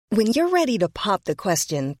When you're ready to pop the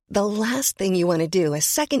question, the last thing you want to do is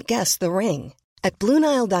second-guess the ring. At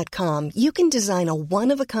BlueNile.com, you can design a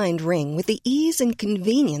one-of-a-kind ring with the ease and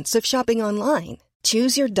convenience of shopping online.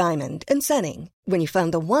 Choose your diamond and setting. When you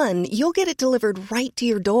find the one, you'll get it delivered right to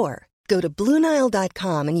your door. Go to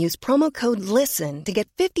BlueNile.com and use promo code LISTEN to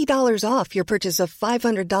get $50 off your purchase of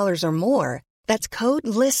 $500 or more. That's code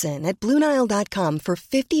LISTEN at BlueNile.com for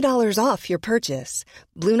 $50 off your purchase.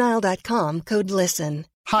 BlueNile.com, code LISTEN.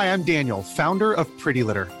 Hi, I'm Daniel, founder of Pretty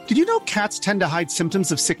Litter. Did you know cats tend to hide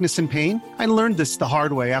symptoms of sickness and pain? I learned this the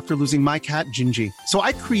hard way after losing my cat, Gingy. So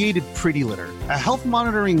I created Pretty Litter, a health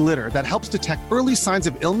monitoring litter that helps detect early signs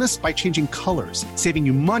of illness by changing colors, saving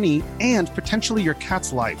you money and potentially your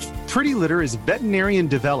cat's life. Pretty Litter is veterinarian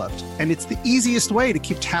developed, and it's the easiest way to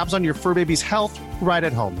keep tabs on your fur baby's health right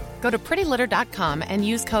at home. Go to prettylitter.com and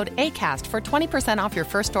use code ACAST for 20% off your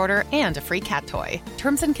first order and a free cat toy.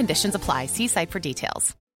 Terms and conditions apply. See site for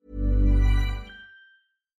details.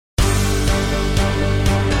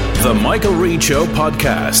 The Michael Reid Show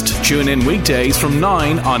podcast. Tune in weekdays from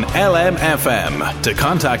 9 on LMFM. To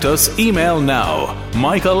contact us, email now,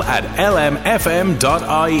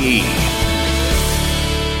 michael@lmfm.ie.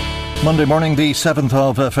 Monday morning, the 7th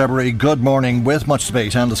of February. Good morning, with much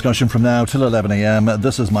debate and discussion from now till 11 a.m.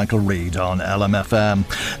 This is Michael Reid on LMFM.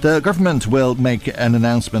 The government will make an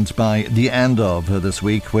announcement by the end of this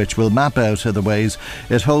week, which will map out the ways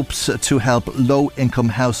it hopes to help low-income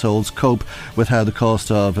households cope with how the cost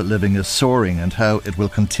of living is soaring and how it will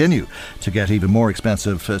continue to get even more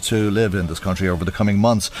expensive to live in this country over the coming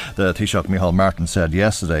months. The Taoiseach Micheál Martin said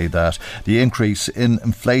yesterday that the increase in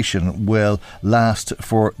inflation will last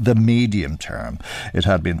for the medium term. It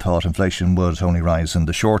had been thought inflation would only rise in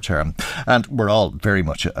the short term, and we're all very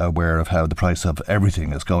much aware of how the price of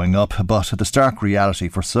everything is going up, but the stark reality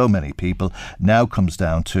for so many people now comes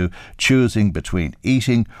down to choosing between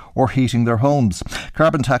eating or heating their homes.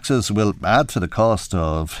 Carbon taxes will add to the cost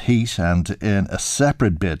of heat, and in a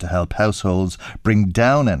separate bid to help households bring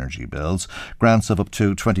down energy bills, grants of up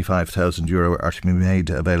to €25,000 are to be made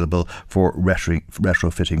available for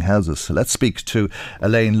retrofitting houses. So let's speak to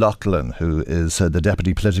Elaine Loughlin, who is the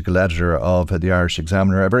Deputy Political Editor of the Irish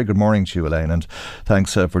Examiner. A very good morning to you, Elaine, and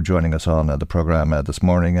thanks for joining us on the programme this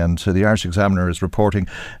morning. And the Irish Examiner is reporting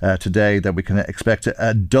today that we can expect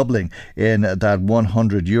a doubling in that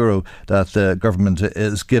 €100 that the government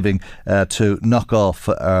is giving to knock off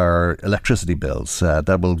our electricity bills.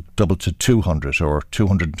 That will double to €200 or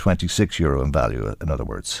 €226 in value, in other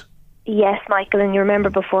words. Yes, Michael, and you remember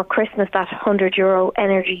before Christmas that €100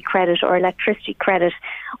 energy credit or electricity credit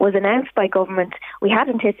was announced by government. We had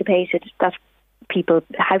anticipated that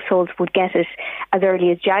households would get it as early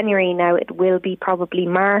as January. Now it will be probably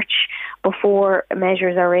March before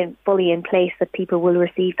measures are fully in place that people will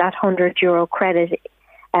receive that €100 credit,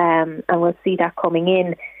 and we'll see that coming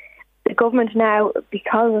in. The government now,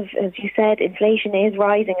 because of, as you said, inflation is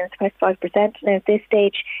rising, and it's about 5% now at this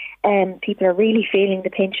stage, people are really feeling the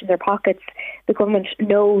pinch in their pockets. The government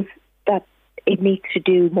knows that it needs to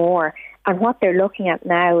do more, and what they're looking at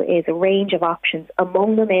now is a range of options.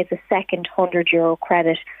 Among them is a second €100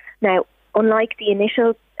 credit. Now, unlike the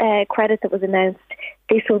initial credit that was announced,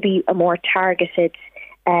 this will be a more targeted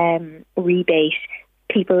rebate.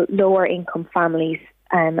 People, lower income families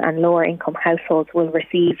and lower income households will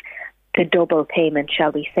receive the double payment,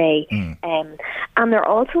 shall we say. And they're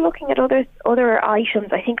also looking at other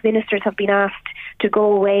items. I think ministers have been asked to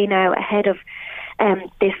go away now ahead of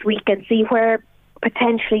this week and see where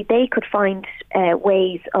potentially they could find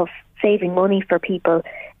ways of saving money for people.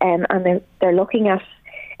 And they're looking at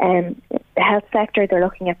the health sector, they're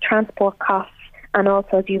looking at transport costs, and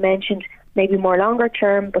also, as you mentioned, maybe more longer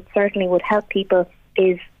term, but certainly would help people,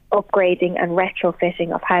 is upgrading and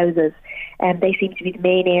retrofitting of houses. They seem to be the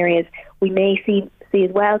main areas. We may see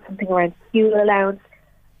as well something around fuel allowance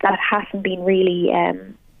that hasn't really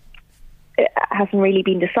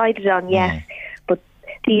been decided on yet. But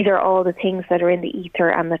these are all the things that are in the ether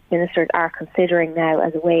and that ministers are considering now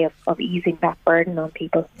as a way of easing that burden on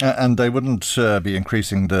people. And they wouldn't be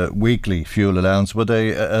increasing the weekly fuel allowance, would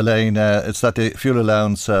they, Elaine? It's that the fuel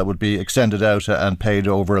allowance would be extended out and paid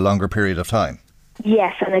over a longer period of time.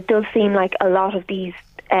 Yes, and it does seem like a lot of these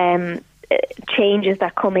changes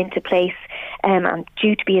that come into place and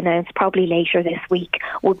due to be announced probably later this week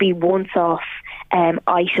would be once-off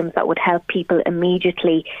items that would help people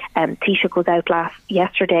immediately. Taoiseach was out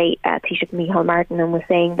yesterday, Taoiseach Micheál Martin, and was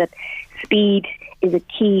saying that speed is a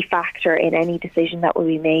key factor in any decision that will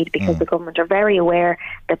be made, because the government are very aware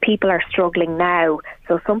that people are struggling now.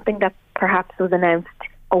 So something that perhaps was announced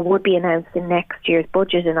or would be announced in next year's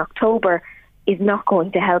budget in October is not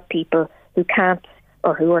going to help people who can't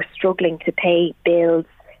or who are struggling to pay bills,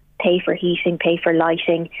 pay for heating, pay for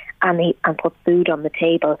lighting, and put food on the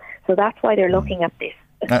table. So that's why they're looking at this,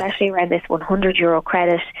 especially around this €100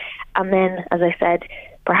 credit. And then, as I said,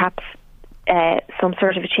 perhaps some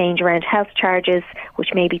sort of a change around health charges,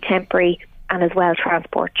 which may be temporary, and as well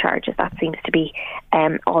transport charges. That seems to be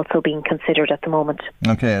also being considered at the moment.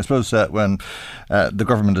 OK, I suppose when the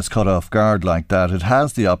government is caught off guard like that, it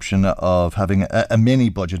has the option of having a mini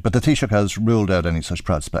budget, but the Taoiseach has ruled out any such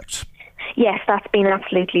prospect. Yes, that's been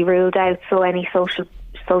absolutely ruled out. So any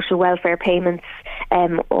social welfare payments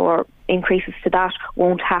or increases to that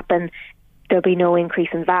won't happen. There'll be no increase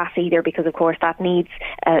in VAT either, because of course that needs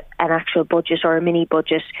an actual budget or a mini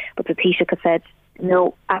budget. But the Taoiseach has said,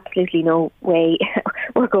 no, absolutely no way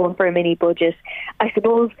we're going for a mini budget. I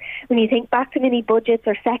suppose when you think back to mini budgets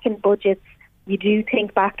or second budgets, you do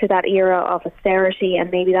think back to that era of austerity,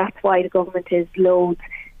 and maybe that's why the government is loath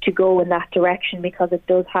to go in that direction, because it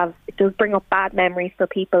does bring up bad memories for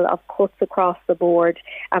people of cuts across the board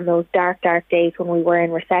and those dark days when we were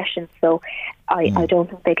in recession. So I don't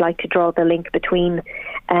think they'd like to draw the link between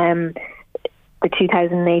the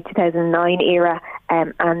 2008-2009 era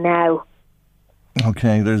and now.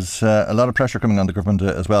 OK, there's a lot of pressure coming on the government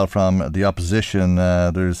as well from the opposition.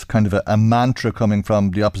 There's kind of a mantra coming from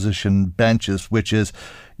the opposition benches, which is,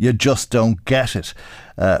 you just don't get it,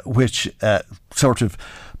 which sort of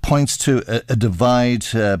points to a divide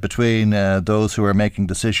between those who are making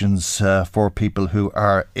decisions for people who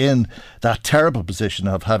are in that terrible position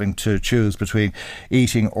of having to choose between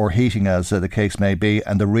eating or heating, as the case may be,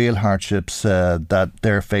 and the real hardships that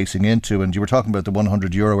they're facing into. And you were talking about the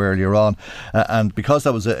 €100 earlier on, and because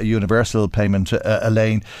that was a universal payment,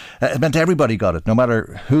 Elaine, it meant everybody got it, no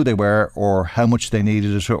matter who they were or how much they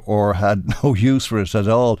needed it or had no use for it at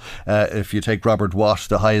all. If you take Robert Watt,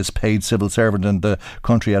 the highest paid civil servant in the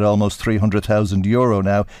country at almost €300,000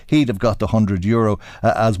 now, he'd have got the €100,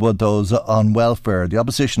 as would those on welfare. The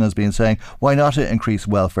opposition has been saying, why not increase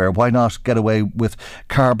welfare? Why not get away with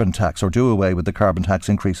carbon tax or do away with the carbon tax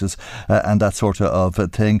increases and that sort of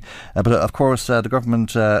thing? But of course, the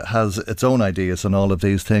government has its own ideas on all of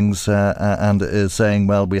these things and is saying,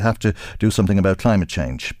 well, we have to do something about climate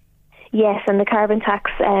change. Yes, and the carbon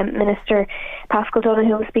tax Minister Paschal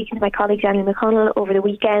Donohoe was speaking to my colleague Daniel McConnell over the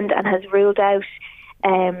weekend and has ruled out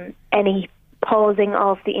any pausing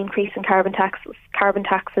of the increase in carbon taxes. Carbon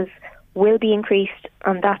taxes will be increased,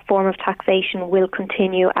 and that form of taxation will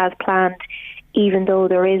continue as planned, even though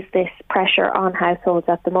there is this pressure on households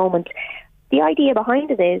at the moment. The idea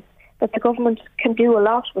behind it is that the government can do a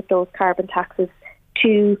lot with those carbon taxes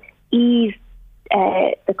to ease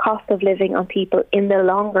the cost of living on people in the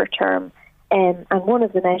longer term. And one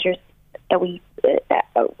of the measures that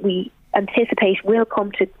we anticipate will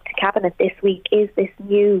come to Cabinet this week is this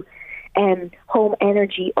new home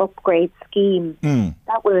energy upgrade scheme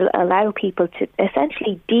that will allow people to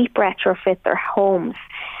essentially deep retrofit their homes.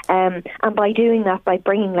 And by doing that, by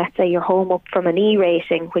bringing, let's say, your home up from an E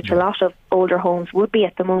rating, which a lot of older homes would be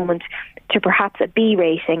at the moment, to perhaps a B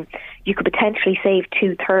rating, you could potentially save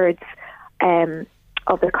 2/3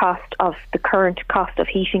 of the cost of the current cost of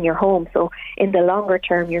heating your home. So in the longer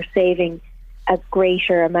term, you're saving a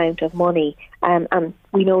greater amount of money. And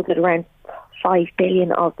we know that around 5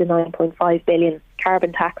 billion of the 9.5 billion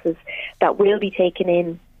carbon taxes that will be taken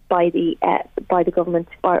in by the government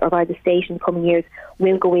or by the state in coming years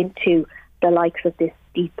will go into the likes of this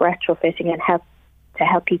deep retrofitting and help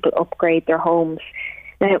people upgrade their homes.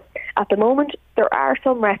 Now, at the moment, there are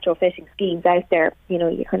some retrofitting schemes out there. You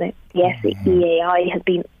know, the EAI has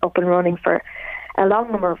been up and running for a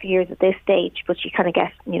long number of years at this stage, but you kind of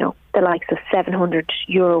get, the likes of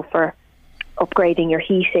 €700 for upgrading your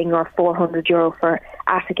heating or €400 for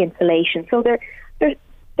attic insulation. So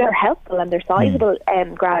they're helpful and they're sizable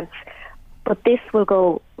grants, but this will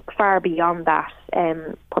go far beyond that.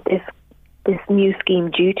 But this new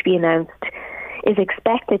scheme due to be announced is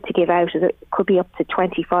expected to give out, it could be up to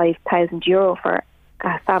 €25,000 for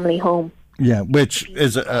a family home. Yeah, which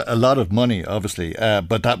is a lot of money, obviously,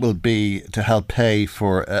 but that will be to help pay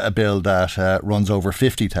for a bill that runs over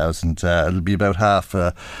 50,000. It'll be about half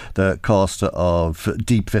the cost of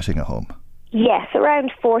deep fitting a home. Yes,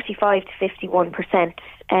 around 45 to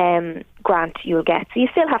 51% grant you'll get. So you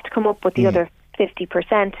still have to come up with the other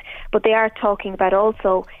 50%, but they are talking about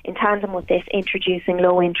also, in tandem with this, introducing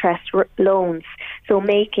low interest loans. So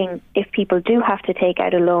making, if people do have to take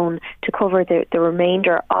out a loan to cover the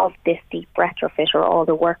remainder of this deep retrofit or all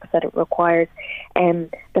the work that it requires,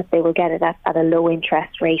 that they will get it at a low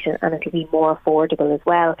interest rate and it'll be more affordable as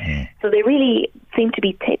well. So they really seem to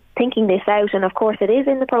be thinking this out, and of course it is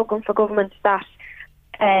in the programme for government that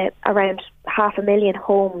around 500,000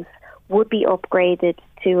 homes would be upgraded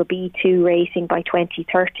to a B2 rating by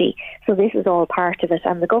 2030. So this is all part of it.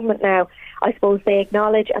 And the government now, I suppose they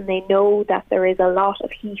acknowledge and they know that there is a lot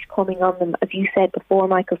of heat coming on them, as you said before,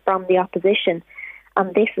 Michael, from the opposition.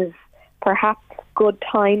 And this is perhaps good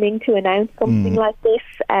timing to announce something like this,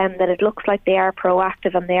 that it looks like they are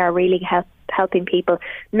proactive and they are really helping people,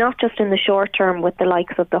 not just in the short term with the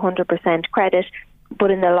likes of the 100% credit,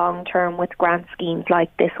 but in the long term with grant schemes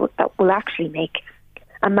like this that will actually make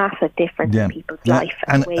a massive difference in people's life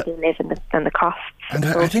and the way they live and the costs. And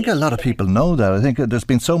I think a lot of people know that. I think there's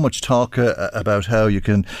been so much talk about how you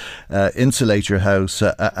can insulate your house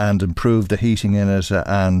and improve the heating in it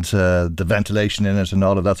and the ventilation in it and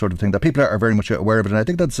all of that sort of thing, that people are very much aware of it. And I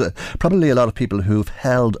think that's probably a lot of people who've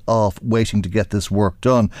held off waiting to get this work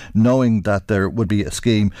done, knowing that there would be a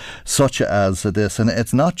scheme such as this. And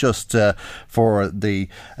it's not just for the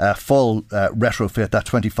full retrofit, that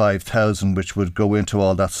 25,000 which would go into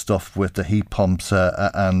all that stuff with the heat pumps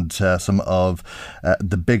and some of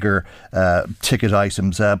the bigger ticket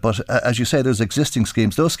items. But as you say, there's existing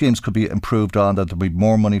schemes. Those schemes could be improved on, that there'll be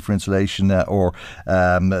more money for insulation or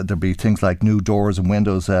there'll be things like new doors and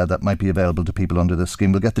windows that might be available to people under this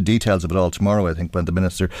scheme. We'll get the details of it all tomorrow, I think, when the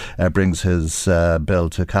Minister brings his bill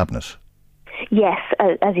to Cabinet. Yes,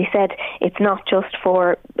 as you said, it's not just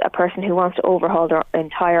for a person who wants to overhaul their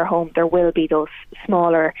entire home. There will be those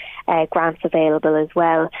smaller grants available as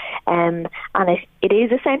well. And it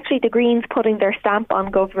is essentially the Greens putting their stamp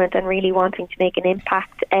on government and really wanting to make an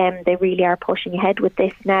impact. They really are pushing ahead with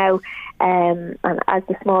this now. And as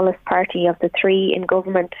the smallest party of the three in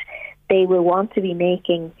government, they will want to be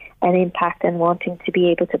making an impact and wanting to be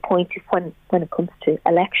able to point to, when it comes to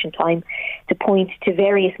election time, to point to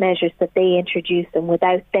various measures that they introduced and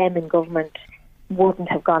without them in government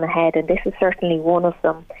wouldn't have gone ahead, and this is certainly one of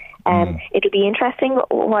them. It'll be interesting,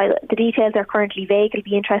 while the details are currently vague, it'll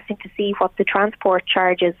be interesting to see what the transport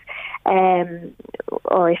charges,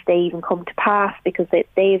 or if they even come to pass, because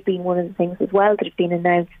they have been one of the things as well that have been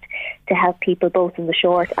announced to help people both in the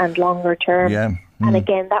short and longer term. Yeah. And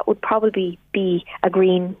again, that would probably be a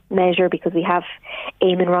green measure, because we have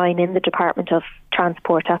Eamon Ryan in the Department of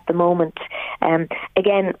Transport at the moment.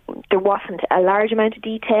 Again, there wasn't a large amount of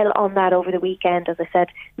detail on that over the weekend. As I said,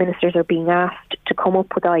 ministers are being asked to come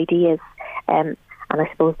up with ideas, and I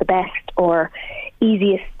suppose the best or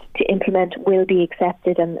easiest to implement will be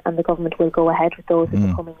accepted, and the government will go ahead with those in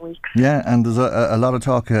the coming weeks. Yeah, and there's a lot of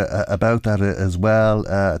talk about that as well.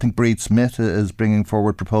 I think Breed Smith is bringing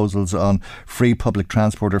forward proposals on free public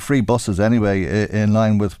transport, or free buses anyway, in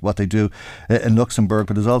line with what they do in Luxembourg.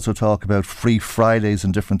 But there's also talk about free Fridays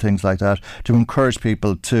and different things like that to encourage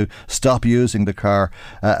people to stop using the car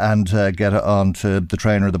and get onto the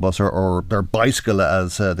train or the bus or their bicycle,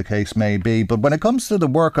 as the case may be. But when it comes to the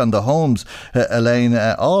work on the homes, Elaine,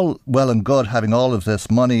 all well and good having all of this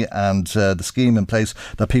money and the scheme in place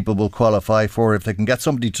that people will qualify for if they can get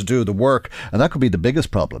somebody to do the work, and that could be the biggest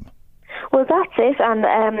problem. Well, that's it,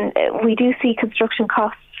 and we do see construction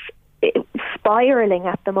costs spiralling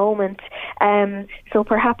at the moment, so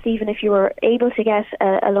perhaps even if you were able to get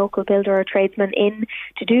a local builder or tradesman in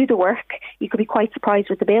to do the work, you could be quite surprised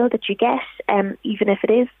with the bill that you get, even if it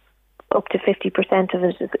is up to 50% of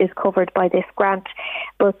it is covered by this grant.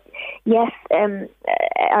 But yes,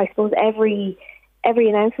 I suppose every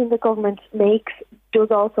announcement the government makes does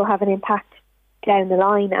also have an impact down the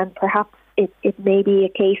line, and perhaps it may be a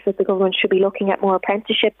case that the government should be looking at more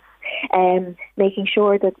apprenticeships, making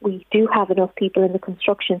sure that we do have enough people in the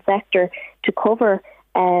construction sector to cover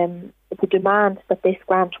the demand that this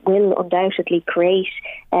grant will undoubtedly create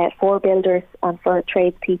for builders and for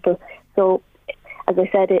tradespeople. So, as I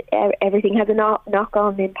said, everything has a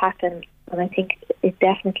knock-on impact, and I think it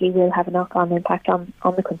definitely will have a knock-on impact on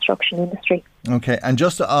the construction industry. Okay, and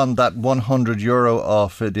just on that €100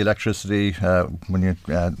 off the electricity, when you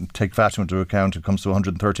take VAT into account, it comes to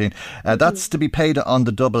 113. That's to be paid on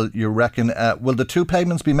the double, you reckon. Will the two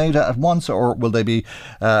payments be made at once, or will they be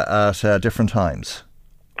at different times?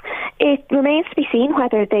 It remains to be seen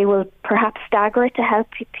whether they will perhaps stagger it to help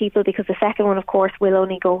people, because the second one, of course, will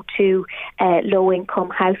only go to low-income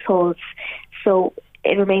households. So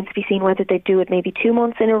it remains to be seen whether they do it maybe 2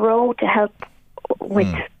 months in a row to help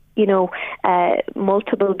with,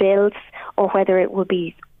 multiple bills, or whether it will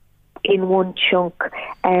be in one chunk.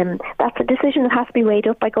 That's a decision that has to be weighed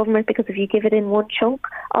up by government, because if you give it in one chunk,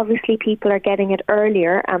 obviously people are getting it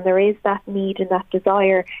earlier, and there is that need and that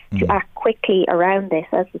desire to act quickly around this.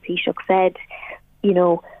 As the Taoiseach said,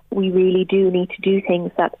 we really do need to do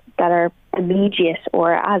things that are immediate,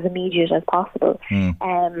 or as immediate as possible.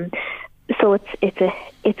 So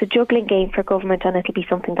it's a juggling game for government, and it'll be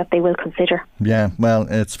something that they will consider. Yeah, well,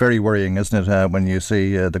 it's very worrying, isn't it, when you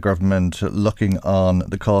see the government looking on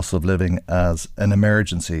the cost of living as an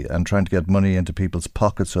emergency and trying to get money into people's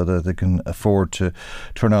pockets so that they can afford to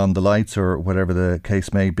turn on the lights or whatever the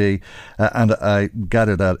case may be. And I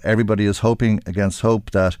gather that everybody is hoping against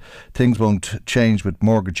hope that things won't change with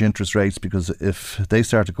mortgage interest rates, because if they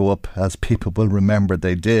start to go up, as people will remember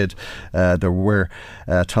they did, there were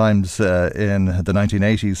times in the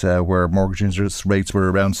 1980s where mortgage interest rates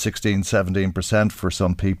were around 16-17% for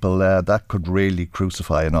some people. That could really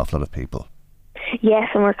crucify an awful lot of people. Yes,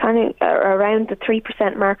 and we're kind of around the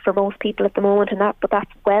 3% mark for most people at the moment, but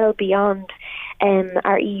that's well beyond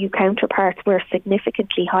our EU counterparts. We're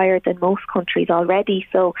significantly higher than most countries already,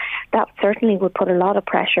 so that certainly would put a lot of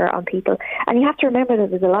pressure on people. And you have to remember that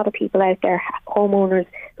there's a lot of people out there, homeowners,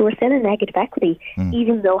 who are still in negative equity,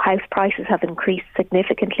 even though house prices have increased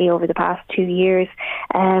significantly over the past 2 years.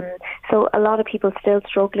 So a lot of people still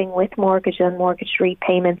struggling with mortgage and mortgage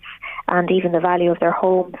repayments and even the value of their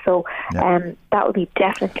home. So that would be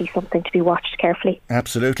definitely something to be watched carefully.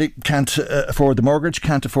 Absolutely. Can't afford the mortgage,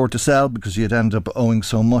 can't afford to sell because you'd end up owing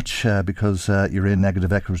so much because you're in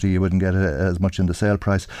negative equity. You wouldn't get as much in the sale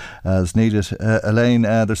price as needed. Elaine,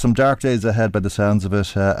 there's some dark days ahead by the sounds of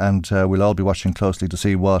it, and we'll all be watching closely to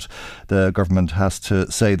see what the government has to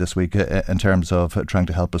say this week in terms of trying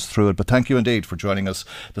to help us through it. But thank you indeed for joining us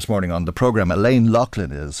this morning on the programme. Elaine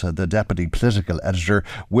Loughlin is the Deputy Political Editor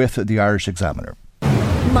with the Irish Examiner.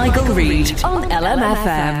 Michael Reid on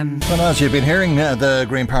LMFM. Well, as you've been hearing, the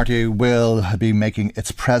Green Party will be making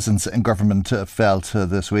its presence in government felt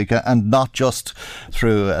this week, and not just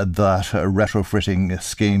through that retrofitting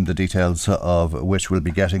scheme, the details of which we'll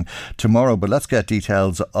be getting tomorrow. But let's get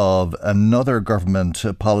details of another government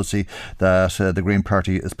policy that the Green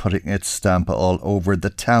Party is putting its stamp all over,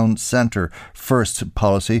 the Town Centre First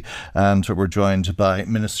policy. And we're joined by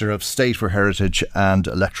Minister of State for Heritage and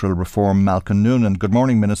Electoral Reform, Malcolm Noonan. Good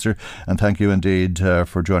morning, Minister, and thank you indeed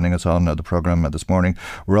for joining us on the programme this morning.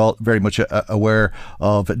 We're all very much aware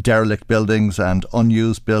of derelict buildings and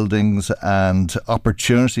unused buildings and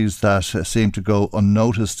opportunities that seem to go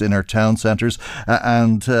unnoticed in our town centres,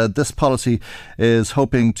 and this policy is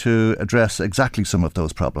hoping to address exactly some of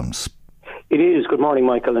those problems. It is. Good morning,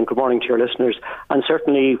 Michael, and good morning to your listeners. And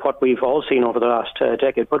certainly what we've all seen over the last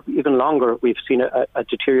decade, but even longer, we've seen a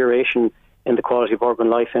deterioration in the quality of urban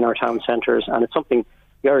life in our town centres, and it's something.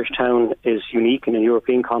 The Irish town is unique in a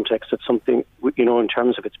European context. It's something, in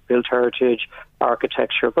terms of its built heritage,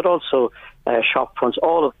 architecture, but also shop fronts,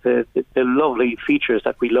 all of the lovely features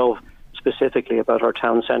that we love specifically about our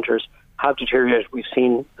town centres have deteriorated. We've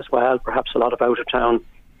seen as well perhaps a lot of out-of-town,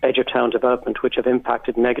 edge-of-town development which have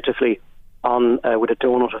impacted negatively on with a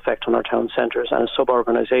donut effect on our town centres and a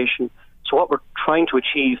suburbanisation. So what we're trying to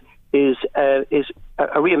achieve is a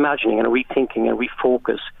reimagining and a rethinking and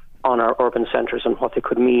refocus on our urban centres and what they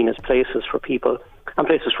could mean as places for people and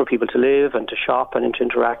places for people to live and to shop and to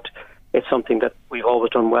interact. It's something that we've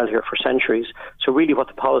always done well here for centuries. So really what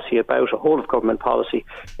the policy about, a whole of government policy,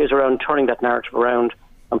 is around turning that narrative around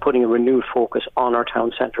and putting a renewed focus on our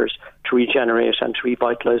town centres to regenerate and to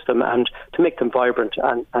revitalise them and to make them vibrant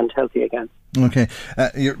and healthy again. OK.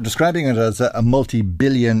 You're describing it as a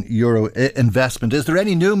multi-billion euro investment. Is there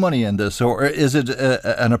any new money in this, or is it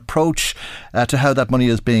an approach to how that money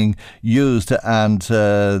is being used and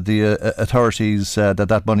the authorities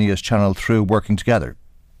that money is channeled through working together?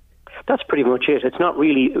 That's pretty much it. It's not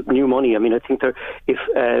really new money. I mean, I think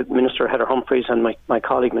if Minister Heather Humphreys and my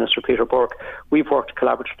colleague Minister Peter Burke, we've worked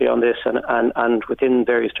collaboratively on this and within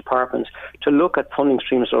various departments to look at funding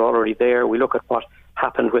streams that are already there. We look at what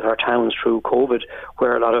happened with our towns through COVID,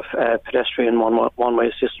 where a lot of pedestrian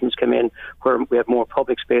one-way systems came in, where we had more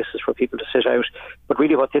public spaces for people to sit out. But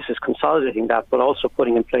really what this is consolidating that, but also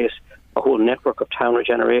putting in place a whole network of town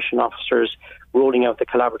regeneration officers, rolling out the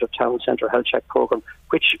collaborative town centre health check programme,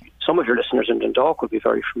 which some of your listeners in Dundalk will be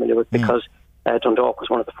very familiar with because Dundalk was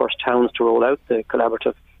one of the first towns to roll out the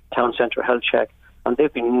collaborative town centre health check. And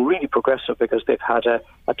they've been really progressive because they've had a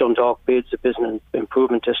Dundalk BIDS, a business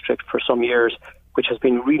improvement district, for some years, which has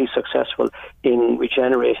been really successful in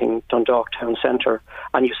regenerating Dundalk town centre.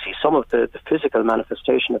 And you see some of the physical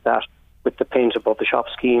manifestation of that with the paint above the shop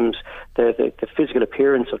schemes. The physical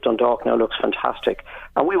appearance of Dundalk now looks fantastic.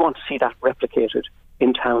 And we want to see that replicated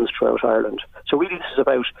in towns throughout Ireland. So really this is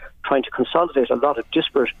about trying to consolidate a lot of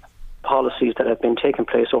disparate policies that have been taking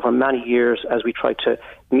place over many years as we try to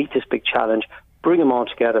meet this big challenge, bring them all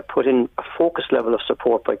together, put in a focused level of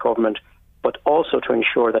support by government, but also to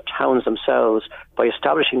ensure that towns themselves, by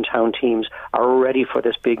establishing town teams, are ready for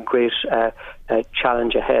this big, great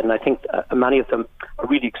challenge ahead. And I think many of them are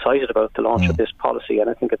really excited about the launch of this policy, and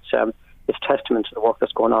I think it's testament to the work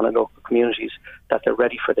that's going on in local communities that they're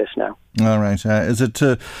ready for this now. All right. Is it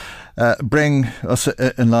to bring us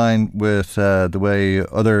in line with the way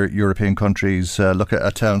other European countries look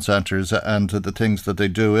at town centres and the things that they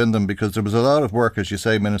do in them? Because there was a lot of work, as you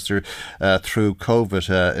say, Minister, through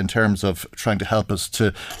COVID in terms of trying to help us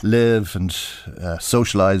to live and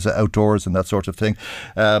socialise outdoors and that sort of thing.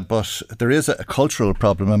 But there is a cultural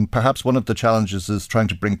problem, and perhaps one of the challenges is trying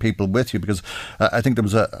to bring people with you, because I think there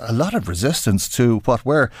was a lot of resistance to what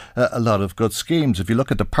were a lot of good schemes. If you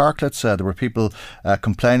look at the parklets, there were people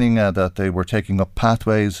complaining that they were taking up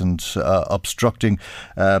pathways and obstructing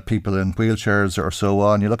people in wheelchairs or so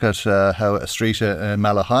on. You look at how a street in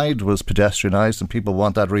Malahide was pedestrianised, and people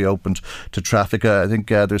want that reopened to traffic. I think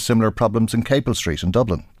there's similar problems in Capel Street in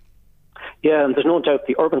Dublin. Yeah, and there's no doubt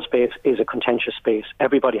the urban space is a contentious space.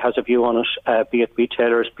 Everybody has a view on it, be it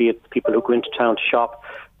retailers, be it people who go into town to shop,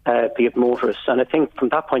 be it motorists. And I think from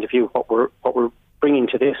that point of view, what we're bringing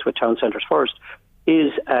to this with Town Centres First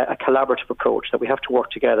is a collaborative approach, that we have to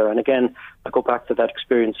work together. And again, I go back to that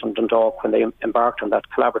experience from Dundalk when they embarked on that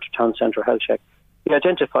collaborative town centre health check. They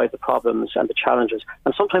identified the problems and the challenges,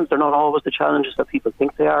 and sometimes they're not always the challenges that people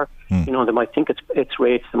think they are. You know, they might think it's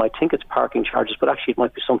rates, they might think it's parking charges, but actually it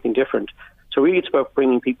might be something different. So really it's about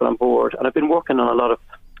bringing people on board. And I've been working on a lot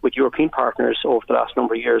with European partners over the last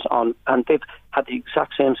number of years and they've had the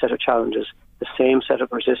exact same set of challenges, the same set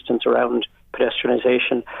of resistance around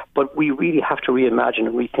pedestrianisation, but we really have to reimagine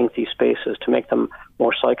and rethink these spaces to make them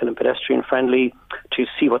more cycle and pedestrian friendly, to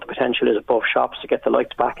see what the potential is above shops, to get the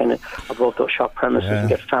lights back in above those shop premises and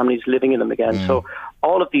get families living in them again. So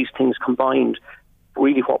all of these things combined,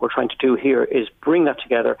 really what we're trying to do here is bring that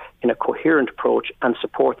together in a coherent approach and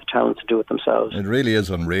support the towns to do it themselves. It really is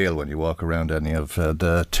unreal when you walk around any of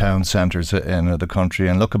the town centres in the country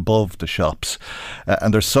and look above the shops,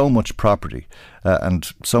 and there's so much property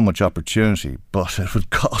and so much opportunity, but it would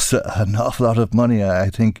cost an awful lot of money. I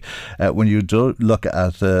think when you do look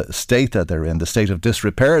at the state that they're in, the state of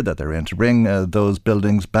disrepair that they're in, to bring those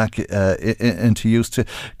buildings back into use, to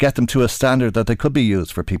get them to a standard that they could be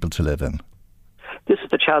used for people to live in. This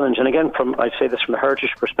is the challenge, and again, I'd say this from a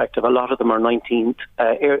heritage perspective, a lot of them are 19th,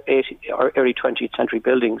 or early 20th century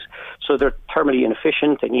buildings, so they're thermally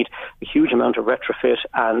inefficient. They need a huge amount of retrofit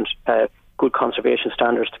and good conservation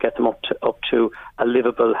standards to get them up to a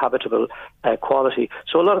livable, habitable quality.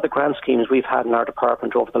 So a lot of the grant schemes we've had in our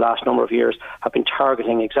department over the last number of years have been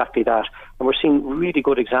targeting exactly that, and we're seeing really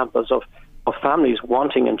good examples of families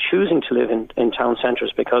wanting and choosing to live in town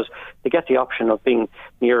centres because they get the option of being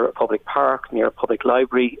near a public park, near a public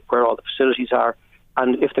library, where all the facilities are.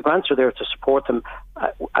 And if the grants are there to support them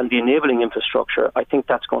and the enabling infrastructure, I think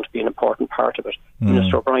that's going to be an important part of it.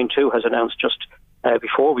 Minister O'Brien too has announced just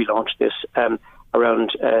before we launched this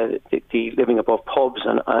around the living above pubs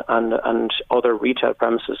and other retail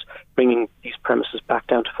premises, bringing these premises back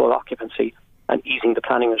down to full occupancy and easing the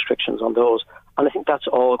planning restrictions on those. And I think that's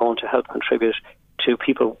all going to help contribute to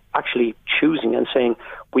people actually choosing and saying,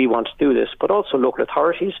 we want to do this. But also local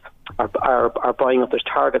authorities are buying up. There's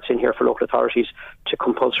targets in here for local authorities to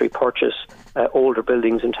compulsory purchase older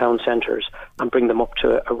buildings in town centres and bring them up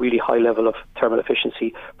to a really high level of thermal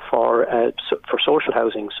efficiency for social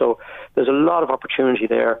housing. So there's a lot of opportunity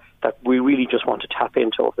there that we really just want to tap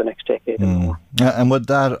into over the next decade and more. And would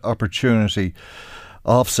that opportunity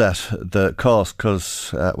offset the cost?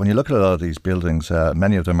 Because when you look at a lot of these buildings,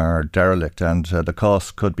 many of them are derelict, and the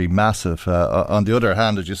cost could be massive. On the other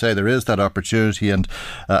hand, as you say, there is that opportunity, and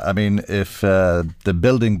I mean, if the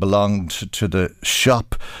building belonged to the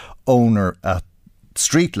shop owner at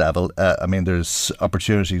street level, I mean, there's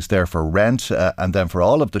opportunities there for rent, and then for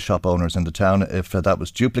all of the shop owners in the town, if that was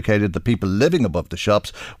duplicated, the people living above the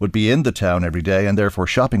shops would be in the town every day and therefore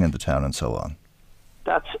shopping in the town and so on.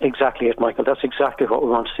 That's exactly it, Michael. That's exactly what we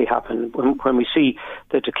want to see happen. When we see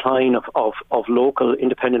the decline of local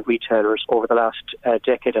independent retailers over the last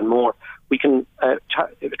decade and more, we can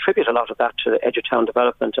attribute a lot of that to edge of town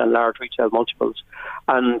development and large retail multiples.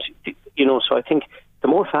 And, so I think the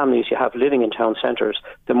more families you have living in town centres,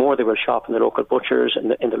 the more they will shop in the local butchers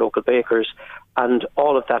and in the local bakers, and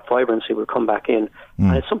all of that vibrancy will come back in.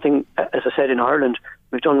 And it's something, as I said, in Ireland,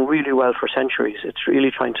 we've done really well for centuries. It's really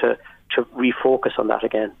trying to refocus on that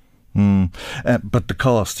again. But the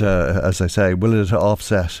cost, as I say, will it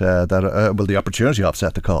offset that? Will the opportunity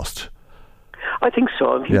offset the cost? I think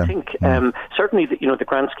so. I think certainly the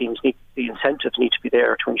grant schemes the incentives need to be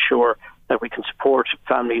there to ensure that we can support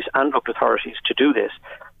families and local authorities to do this.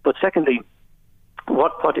 But secondly,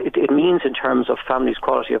 what it means in terms of families'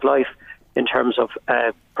 quality of life, in terms of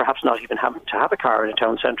perhaps not even having to have a car in a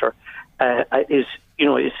town centre, is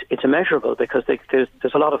it's immeasurable, because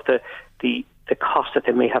there's a lot of the cost that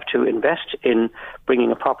they may have to invest in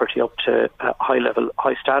bringing a property up to a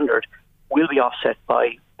high standard will be offset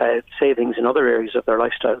by savings in other areas of their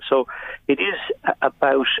lifestyle. So it is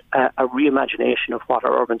about a reimagination of what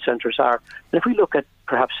our urban centres are. And if we look at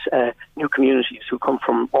perhaps new communities who come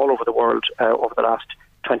from all over the world over the last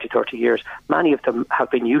 20, 30 years, many of them have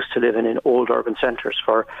been used to living in old urban centres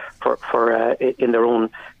for in their own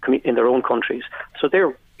countries. So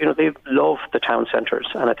they love the town centres,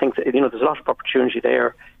 and I think that, there's a lot of opportunity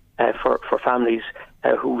there for families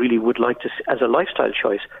who really would like to, as a lifestyle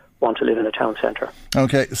choice, want to live in a town centre.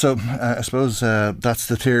 Okay, so I suppose that's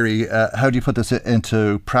the theory. How do you put this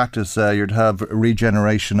into practice? You'd have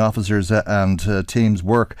regeneration officers and teams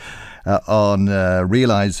work on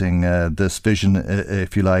realising this vision,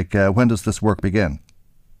 if you like. When does this work begin?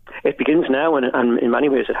 It begins now, and in many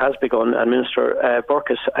ways it has begun. And Minister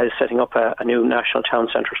Burke is setting up a new National Town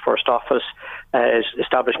Centres First office, is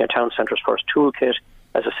establishing a Town Centres First toolkit.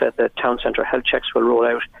 As I said, the Town Centre health checks will roll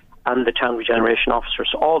out, and the town regeneration officers.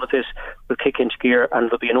 So all of this will kick into gear, and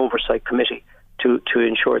there'll be an oversight committee to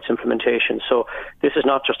ensure its implementation. So this is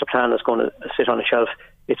not just a plan that's going to sit on a shelf.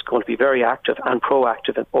 It's going to be very active and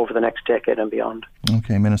proactive over the next decade and beyond.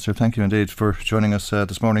 Okay, Minister, thank you indeed for joining us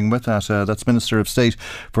this morning with that. That's Minister of State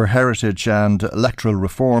for Heritage and Electoral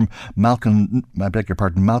Reform, Malcolm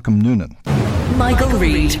Noonan. Michael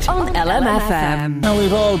Reid on LMFM. Now,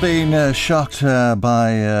 we've all been shocked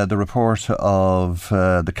by the report of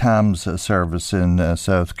the CAMHS service in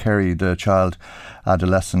South Kerry, the Child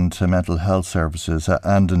Adolescent Mental Health Services,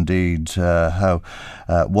 and indeed how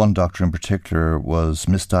one doctor in particular was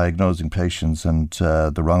misdiagnosing patients, and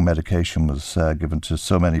the wrong medication was given to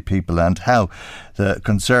so many people, and how the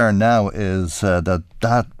concern now is that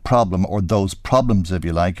problem, or those problems, if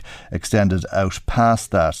you like, extended out past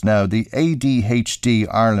that. Now, the ADHD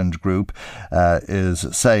Ireland group is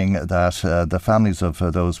saying that the families of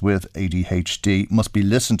those with ADHD must be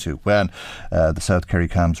listened to when the South Kerry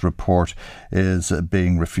CAMHS report is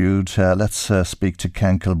being reviewed. Let's speak to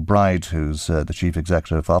Ken Kilbride, who's the Chief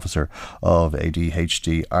Executive Officer of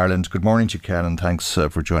ADHD Ireland. Good morning to you, Ken, and thanks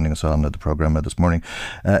for joining us on the programme this morning.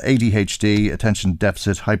 ADHD, attention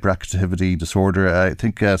deficit hyperactivity disorder. I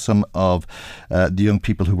think some of the young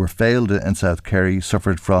people who were failed in South Kerry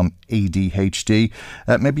suffered from ADHD.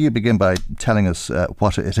 Maybe you begin by telling us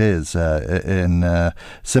what it is in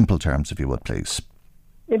simple terms, if you would, please.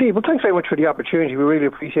 Indeed. Well, thanks very much for the opportunity. We really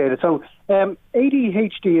appreciate it. So,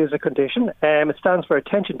 ADHD is a condition. It stands for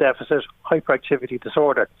Attention Deficit Hyperactivity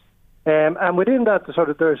Disorder. And within that,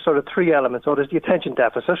 there's three elements. So there's the attention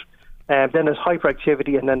deficit, then there's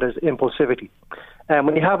hyperactivity, and then there's impulsivity. And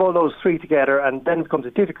when you have all those three together, and then it becomes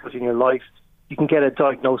a difficulty in your life, you can get a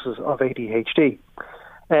diagnosis of ADHD.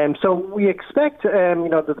 So we expect,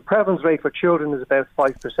 that the prevalence rate for children is about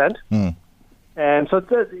 5%.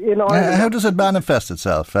 How does it manifest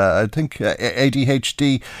itself? I think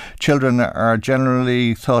ADHD children are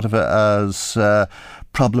generally thought of as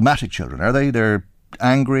problematic children. Are they? They're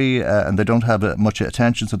angry and they don't have much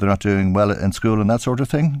attention, so they're not doing well in school and that sort of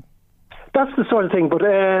thing? That's the sort of thing, but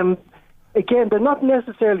again, they're not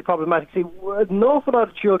necessarily problematic. See, an awful lot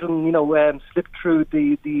of children, slip through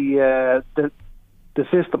the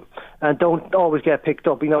system and don't always get picked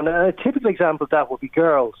up. And a typical example of that would be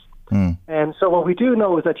girls. And so what we do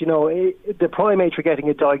know is that, the prime age for getting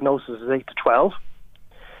a diagnosis is 8 to 12.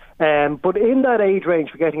 But in that age range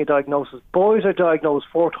for getting a diagnosis, boys are diagnosed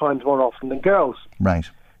 4 times more often than girls. Right.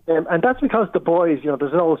 And that's because the boys,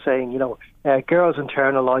 there's an old saying, girls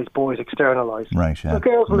internalise, boys externalise. Right, yeah. So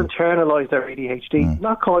girls will internalise their ADHD,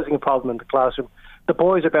 not causing a problem in the classroom. The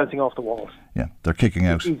boys are bouncing off the walls. Yeah, they're kicking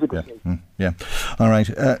out. Yeah. All right.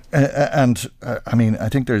 I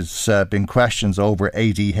think there's been questions over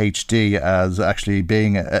ADHD as actually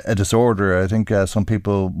being a disorder. I think some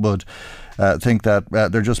people would think that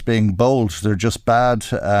they're just being bold, they're just bad,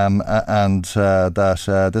 and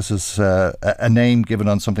that this is a name given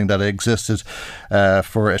on something that existed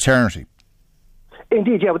for eternity.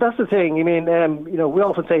 Indeed, yeah, but that's the thing. I mean, we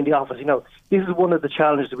often say in the office, this is one of the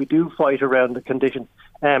challenges that we do fight around the condition.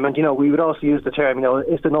 And we would also use the term,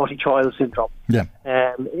 it's the naughty child syndrome. Yeah.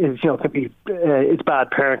 It's bad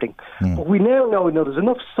parenting. But we now know, there's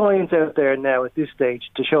enough science out there now at this stage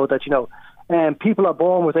to show that, people are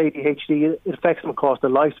born with ADHD. It affects them across their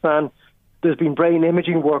lifespan. There's been brain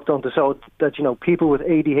imaging work done to show that, people with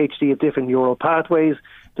ADHD have different neural pathways.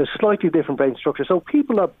 There's slightly different brain structures. So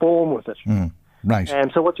people are born with it. Right.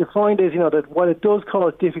 So what you find is, that while it does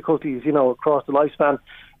cause difficulties, across the lifespan,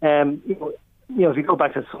 if you go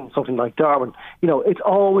back to something like Darwin, it's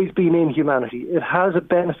always been in humanity. It has a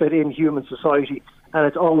benefit in human society, and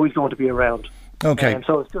it's always going to be around. Okay.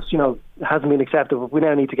 So it's just, it hasn't been accepted, but we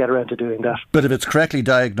now need to get around to doing that. But if it's correctly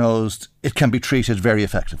diagnosed, it can be treated very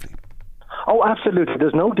effectively. Oh, absolutely.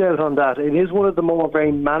 There's no doubt on that. It is one of the more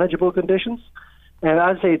very manageable conditions. And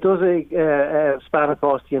I'd say it does span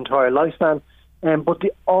across the entire lifespan. But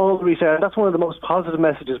all the research, and that's one of the most positive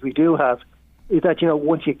messages we do have, is that,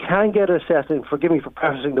 once you can get assessed, and forgive me for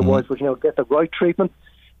prefacing the words, but, get the right treatment,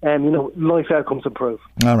 life outcomes improve.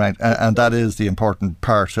 All right. And that is the important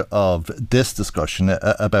part of this discussion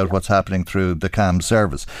about what's happening through the CAMHS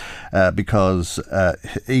service. Because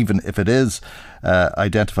even if it is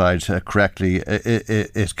identified correctly,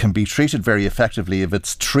 it can be treated very effectively if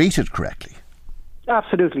it's treated correctly.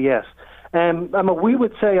 Absolutely, yes. And what we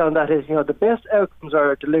would say on that is, the best outcomes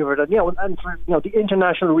are delivered, and the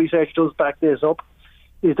international research does back this up,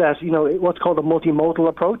 is that, what's called a multimodal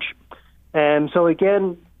approach. So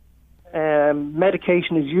again,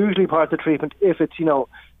 medication is usually part of the treatment if it's,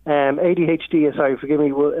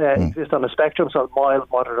 ADHD, will exist on a spectrum, so mild,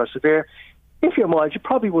 moderate or severe. If you're mild, you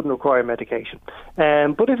probably wouldn't require medication.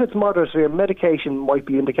 But if it's moderate or severe, medication might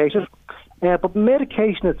be indicated. But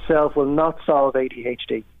medication itself will not solve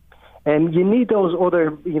ADHD. You need those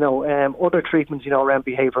other, other treatments, around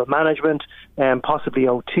behavioural management, possibly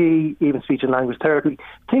OT, even speech and language therapy,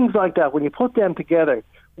 things like that. When you put them together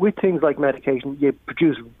with things like medication, you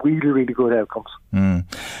produce really, really good outcomes.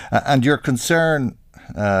 And your concern,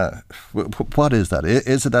 what is that?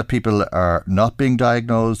 Is it that people are not being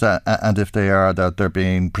diagnosed, and if they are, that they're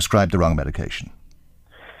being prescribed the wrong medication?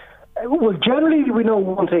 Well, generally, we know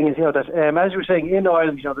one thing is, that as you were saying, in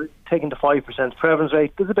Ireland, taking the 5% prevalence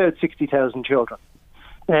rate, there's about 60,000 children.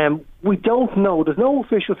 We don't know, there's no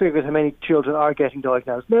official figures how many children are getting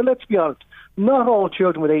diagnosed. Now, let's be honest, not all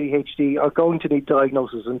children with ADHD are going to need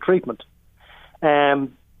diagnosis and treatment.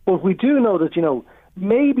 But we do know that,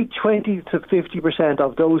 maybe 20 to 50%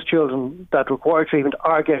 of those children that require treatment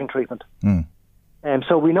are getting treatment.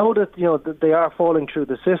 So we know that, that they are falling through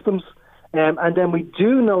the systems. And then we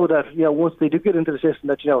do know that, once they do get into the system,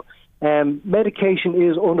 that, medication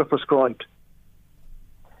is underprescribed.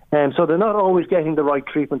 So they're not always getting the right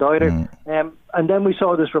treatment either. And then we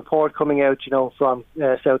saw this report coming out, from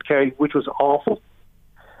South Kerry, which was awful.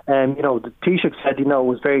 The Taoiseach said, it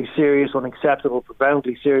was very serious, unacceptable,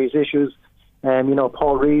 profoundly serious issues.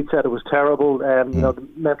 Paul Reid said it was terrible. The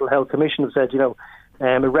Mental Health Commission said, it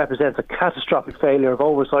represents a catastrophic failure of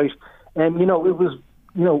oversight. It was,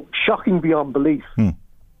 shocking beyond belief. But,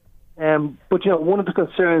 one of the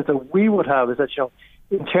concerns that we would have is that,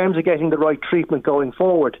 in terms of getting the right treatment going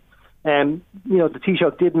forward, the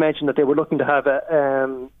Taoiseach did mention that they were looking to have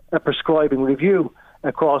a prescribing review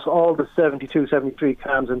across all the 72, 73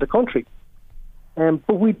 CAMHS in the country.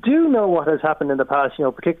 But we do know what has happened in the past,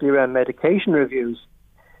 particularly around medication reviews,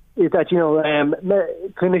 is that,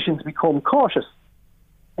 clinicians become cautious.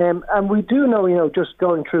 And we do know, just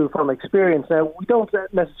going through from experience now, we don't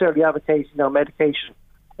necessarily advocate, medication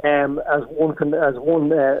as one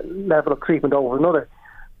level of treatment over another.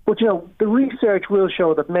 But, the research will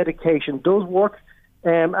show that medication does work,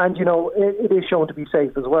 and, it is shown to be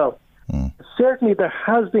safe as well. Certainly there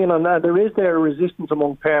has been, there is a resistance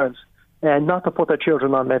among parents not to put their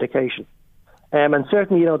children on medication. And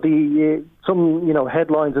certainly, some,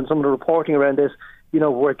 headlines and some of the reporting around this,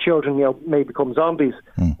 where children, may become zombies,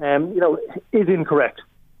 is incorrect.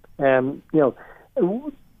 Certainly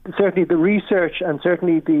the research and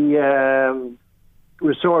certainly the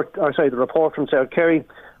the report from South Kerry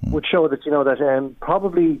would show that, that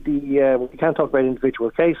probably we can't talk about individual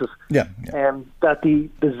cases, that the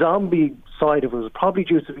zombie side of it was probably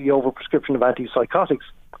due to the overprescription of antipsychotics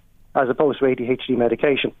as opposed to ADHD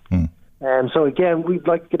medication. So again, we'd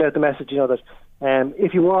like to get out the message, that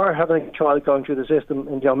if you are having a child going through the system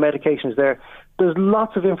and medication is there, there's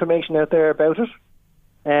lots of information out there about it,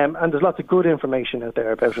 and there's lots of good information out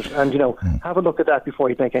there about it. And have a look at that before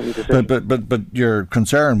you make any decision. But your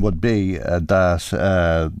concern would be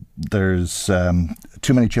that there's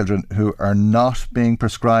too many children who are not being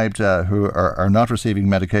prescribed, who are not receiving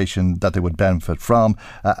medication that they would benefit from,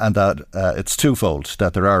 and that it's twofold,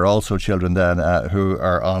 that there are also children then who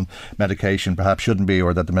are on medication perhaps shouldn't be,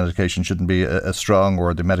 or that the medication shouldn't be as strong,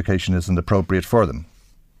 or the medication isn't appropriate for them.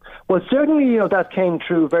 Well, certainly, that came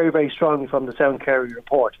through very, very strongly from the South Kerry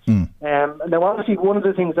report. Now, obviously, one of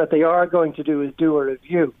the things that they are going to do is do a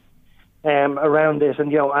review around this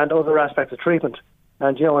and, and other aspects of treatment.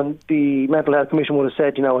 And, and the Mental Health Commission would have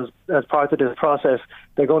said, as part of this process,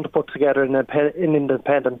 they're going to put together an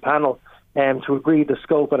independent panel to agree the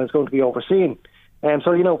scope, and it's going to be overseen.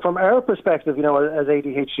 So, from our perspective, as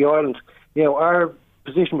ADHD Ireland, our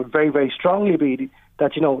position would very, very strongly be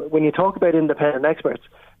that, when you talk about independent experts,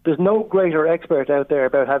 there's no greater expert out there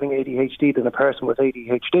about having ADHD than a person with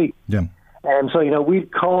ADHD. Yeah. So,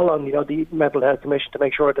 we'd call on, the Mental Health Commission to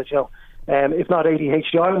make sure that, if not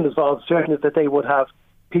ADHD Ireland involved, certainly that they would have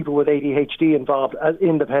people with ADHD involved as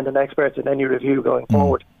independent experts in any review going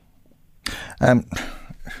forward.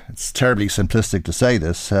 It's terribly simplistic to say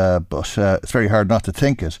this, but it's very hard not to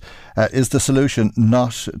think it. Is the solution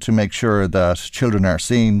not to make sure that children are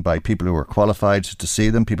seen by people who are qualified to see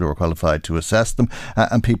them, people who are qualified to assess them,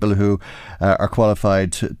 and people who are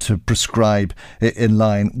qualified to prescribe in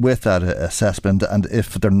line with that assessment, and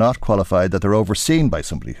if they're not qualified, that they're overseen by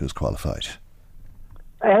somebody who's qualified?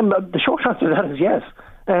 The short answer to that is yes.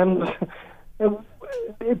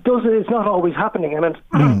 It's not always happening.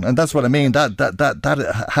 And that's what I mean.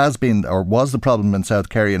 That has been, or was, the problem in South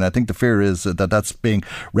Kerry, and I think the fear is that that's being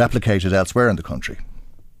replicated elsewhere in the country.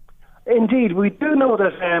 Indeed, we do know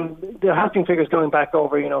that there have been figures going back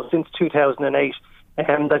over, since 2008,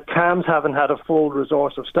 that CAMHS haven't had a full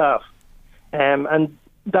resource of staff, and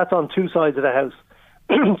that's on two sides of the house.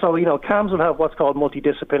 So, CAMHS will have what's called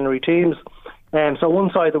multidisciplinary teams. So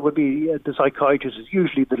one side there would be the psychiatrist is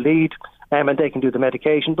usually the lead, and they can do the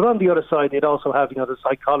medication. But on the other side, they'd also have, the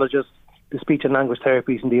psychologists, the speech and language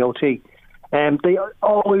therapies, and the OT. They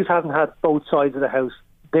always haven't had both sides of the house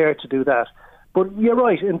there to do that. But you're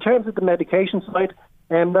right, in terms of the medication side,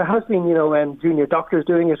 there has been, junior doctors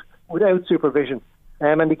doing it without supervision.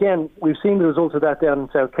 And again, we've seen the results of that down in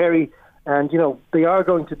South Kerry, and, they are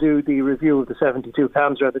going to do the review of the 72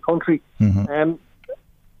 CAMHS around the country. Mm-hmm.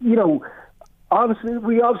 Honestly,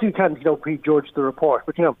 we obviously can't, prejudge the report,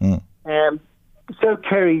 but, South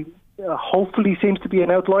Kerry hopefully seems to be an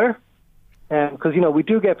outlier, because, we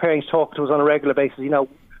do get parents talking to us on a regular basis,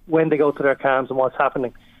 when they go to their CAMHS and what's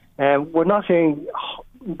happening. We're not hearing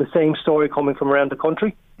the same story coming from around the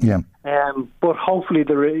country. Yeah. But hopefully,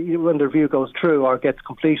 when the review goes through or gets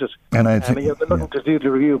completed, and I think they're looking to do the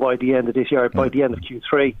review by the end of this year, by the end of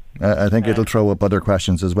Q3. I think it'll throw up other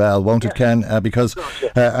questions as well, won't it, Ken? Because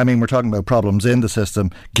we're talking about problems in the system.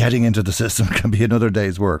 Getting into the system can be another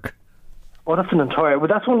day's work. Well, that's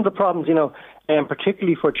that's one of the problems,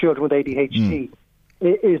 particularly for children with ADHD.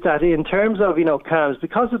 Is that in terms of, CAMHS,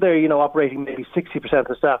 because of their, operating maybe 60% of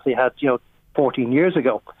the staff they had, 14 years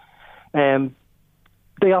ago,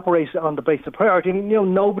 they operate on the basis of priority, and,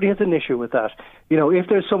 nobody has an issue with that. If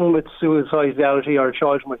there's someone with suicidality or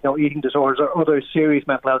children with, eating disorders or other serious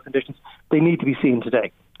mental health conditions, they need to be seen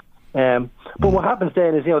today. But what happens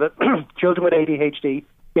then is, that children with ADHD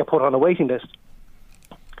get put on a waiting list,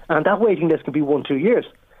 and that waiting list can be 1-2 years.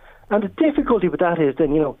 And the difficulty with that is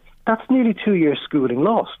then, that's nearly 2 years schooling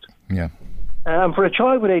lost. Yeah. For a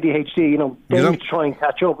child with ADHD, they need to try and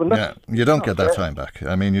catch up. And you don't get that time back.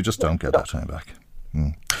 You just don't get that time back.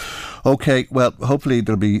 OK, well, hopefully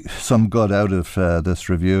there'll be some good out of this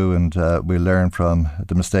review, and we'll learn from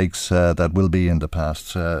the mistakes that will be in the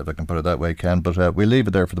past, if I can put it that way, Ken. But we'll leave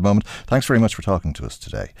it there for the moment. Thanks very much for talking to us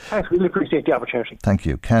today. Thanks, really appreciate the opportunity. Thank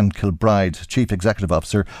you. Ken Kilbride, Chief Executive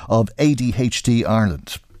Officer of ADHD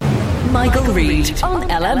Ireland. Michael Reid on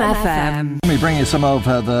LMFM. Let me bring you some of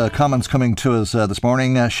the comments coming to us this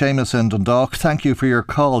morning. Seamus in Dundalk, thank you for your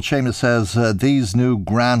call. Seamus says these new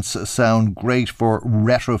grants sound great for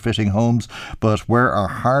retrofitting homes, but where are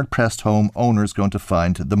hard-pressed home owners going to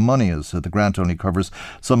find the money, as the grant only covers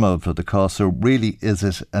some of the cost? So really, is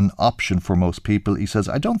it an option for most people? He says,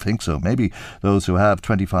 I don't think so. Maybe those who have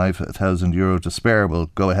 €25,000 to spare will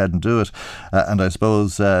go ahead and do it. And I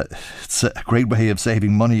suppose it's a great way of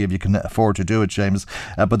saving money if you can afford to do it, James.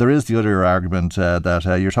 But there is the other argument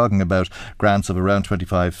that you're talking about grants of around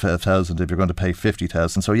 25,000 if you're going to pay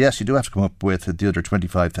 50,000. So yes, you do have to come up with the other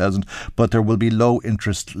 25,000, but there will be low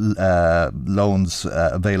interest loans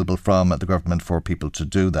available from the government for people to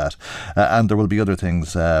do that. And there will be other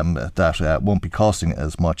things that won't be costing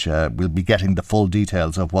as much. We'll be getting the full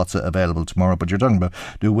details of what's available tomorrow, but you're talking about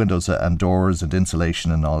new windows and doors and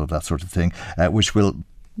insulation and all of that sort of thing, which will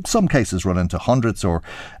some cases run into hundreds or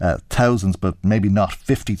thousands, but maybe not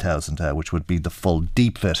 50,000, which would be the full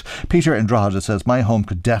deep fit. Peter in Drogheda says, my home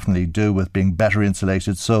could definitely do with being better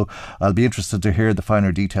insulated, so I'll be interested to hear the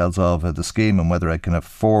finer details of the scheme and whether I can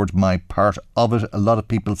afford my part of it. A lot of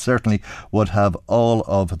people certainly would have all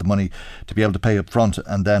of the money to be able to pay up front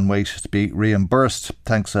and then wait to be reimbursed.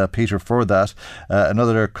 Thanks, Peter, for that.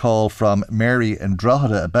 Another call from Mary in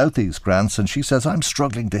Drogheda about these grants, and she says, I'm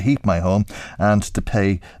struggling to heat my home and to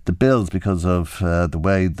pay the bills because of the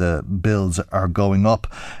way the bills are going up.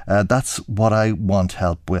 That's what I want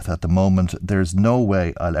help with at the moment. There's no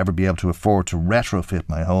way I'll ever be able to afford to retrofit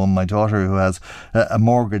my home. My daughter, who has a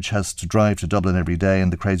mortgage, has to drive to Dublin every day,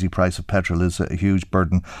 and the crazy price of petrol is a huge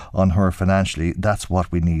burden on her financially. That's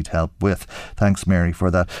what we need help with. Thanks, Mary,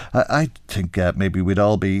 for that. I think maybe we'd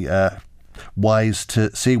all be wise to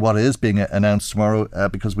see what is being announced tomorrow,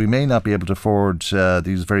 because we may not be able to afford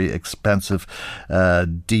these very expensive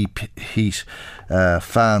deep heat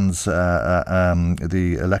fans,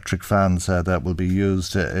 the electric fans that will be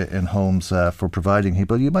used in homes for providing heat.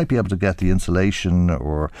 But you might be able to get the insulation,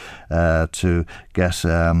 or to get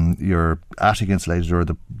your attic insulated, or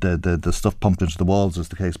the stuff pumped into the walls, as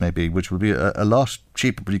the case may be, which would be a lot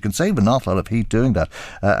cheaper, but you can save an awful lot of heat doing that.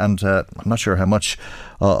 And I'm not sure how much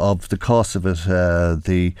of the cost of it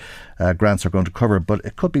the grants are going to cover, but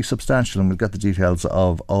it could be substantial, and we'll get the details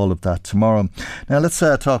of all of that tomorrow. Now let's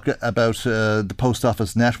talk about the Post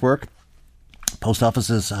Office network. Post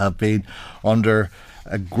offices have been under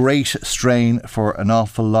a great strain for an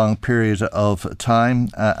awful long period of time,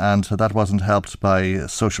 and that wasn't helped by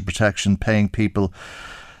social protection paying people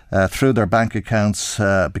through their bank accounts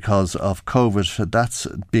because of COVID. That's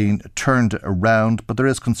been turned around, but there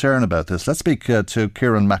is concern about this. Let's speak to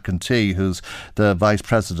Kieran McEntee, who's the Vice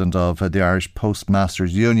President of the Irish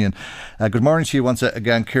Postmasters Union. Good morning to you once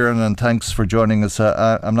again, Kieran, and thanks for joining us.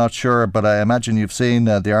 I'm not sure, but I imagine you've seen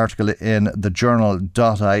the article in the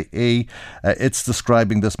journal.ie. It's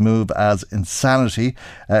describing this move as insanity.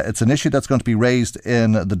 It's an issue that's going to be raised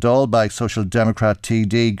in the Dáil by Social Democrat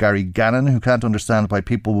TD Gary Gannon, who can't understand why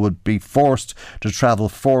people would be forced to travel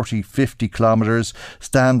 40-50 kilometres,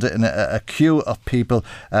 stand in a queue of people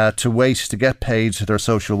to wait to get paid their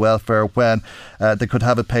social welfare when they could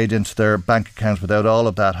have it paid into their bank account without all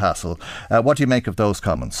of that hassle. What do you make of those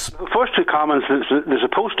comments? First two comments, there's a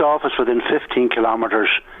post office within 15 kilometres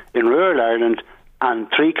in rural Ireland and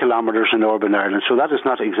 3 kilometres in urban Ireland, so that is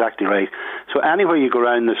not exactly right. So anywhere you go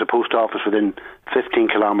around, there's a post office within 15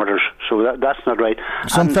 kilometres, so that's not right.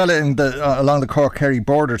 Some fella along the Cork-Kerry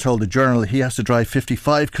border told the Journal he has to drive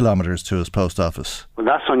 55 kilometres to his post office. Well,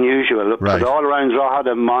 that's unusual. Look, right. All around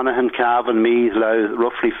Drogheda, Monaghan, Cavan, Meath, Louth,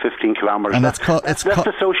 roughly 15 kilometres. And that's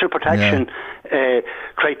the social protection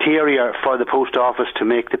criteria for the post office to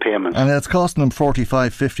make the payment. And it's costing them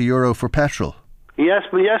 €45-50 for petrol. Yes,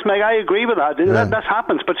 Meg, I agree with that. That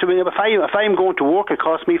happens. But if I'm going to work, it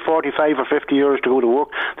costs me 45 or 50 euros to go to work.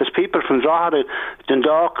 There's people from Drogheda,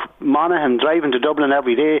 Dundalk, Monaghan driving to Dublin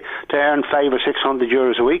every day to earn 500 or 600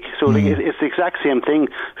 euros a week. So it's the exact same thing.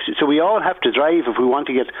 So we all have to drive if we want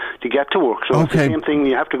to get to work. So it's the same thing.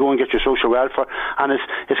 You have to go and get your social welfare, and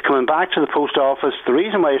it's coming back to the post office. The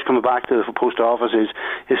reason why it's coming back to the post office is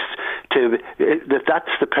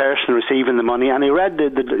that's the person receiving the money. And I read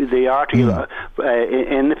the article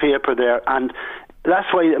in the paper there, and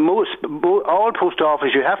that's why all post office,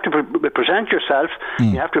 you have to present yourself,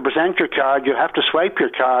 you have to present your card, you have to swipe your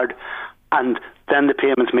card, and then the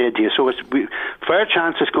payment's made to you. So fair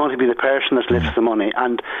chance it's going to be the person that lifts the money.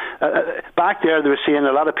 And back there, they were seeing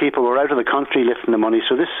a lot of people were out of the country lifting the money.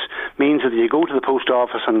 So this means that you go to the post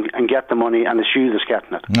office and get the money, and it's you that's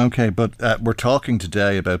getting it. OK, but we're talking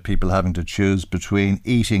today about people having to choose between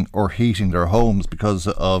eating or heating their homes because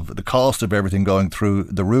of the cost of everything going through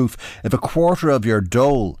the roof. If a quarter of your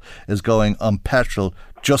dole is going on petrol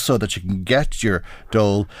just so that you can get your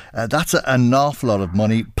dole, that's an awful lot of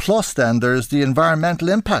money. Plus then there's the environmental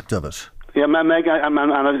impact of it. Yeah, Meg, I'm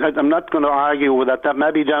not going to argue with that. That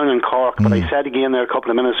may be down in Cork, but I said again there a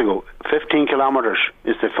couple of minutes ago, 15 kilometres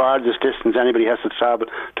is the farthest distance anybody has to travel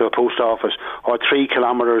to a post office, or 3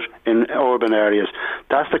 kilometres in urban areas.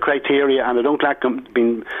 That's the criteria, and I don't like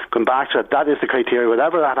going back to it. That is the criteria.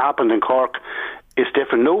 Whatever that happened in Cork is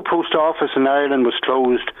different. No post office in Ireland was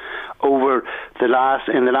closed over the last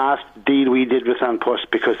deal we did with An Post,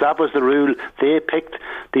 because that was the rule. They picked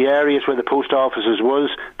the areas where the post offices was.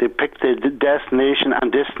 They picked the destination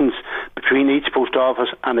and distance between each post office,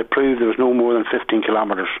 and it proved there was no more than 15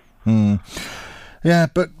 kilometres. Yeah,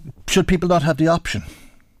 but should people not have the option?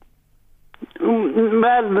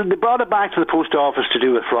 Well, they brought it back to the post office to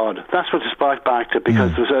do with fraud. That's what it's brought back to,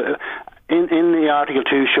 because there's in the Article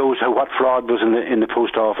 2 shows what fraud was in the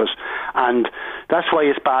post office, and that's why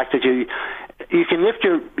it's back that you can lift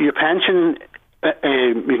your pension,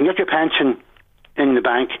 you can get your pension in the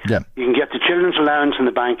bank, you can get the children's allowance in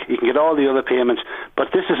the bank, you can get all the other payments,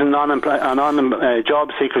 but this is a job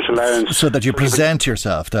seeker's allowance. So that you present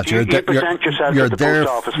yourself, that you're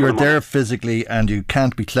there physically, and you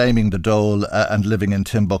can't be claiming the dole and living in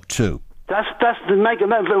Timbuktu. That's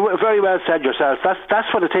very well said yourself.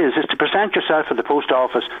 That's what it is to present yourself at the post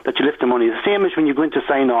office that you lift the money. The same as when you go in to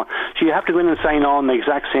sign on. So you have to go in and sign on the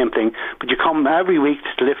exact same thing, but you come every week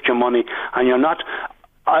to lift your money, and you're not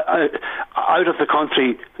out of the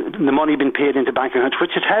country, the money being paid into bank accounts,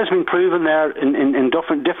 which it has been proven there in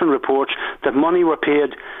different reports that money were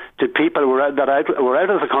paid to people who were out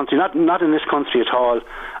of the country, not in this country at all,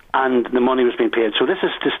 and the money was being paid. So this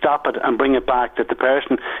is to stop it and bring it back, that the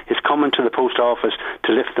person is coming to the post office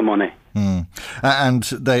to lift the money. And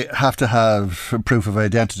they have to have proof of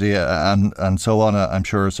identity and so on, I'm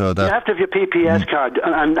sure. So that you have to have your PPS card,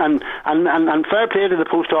 and fair play to the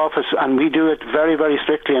post office, and we do it very, very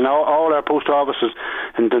strictly in all our post offices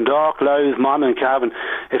in Dundalk, Louth, Monaghan and Cavan.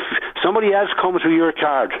 If somebody else comes with your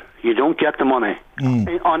card, you don't get the money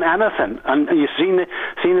on anything. And you've seen this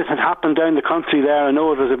had happened down the country there. I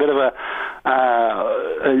know it was a bit of a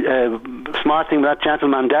smart thing, that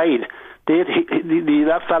gentleman died.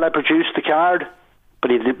 That fella produced the card, but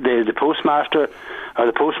the postmaster or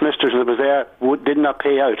the postmistress that was there did not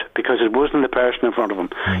pay out because it wasn't the person in front of him.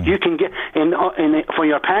 You can get for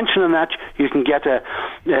your pension and that, you can get a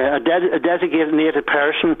designated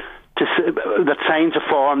person that signs a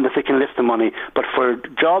form that they can lift the money. But for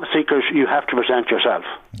job seekers, you have to present yourself.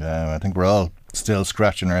 Yeah, I think we're all still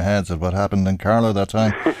scratching our heads at what happened in Carlow that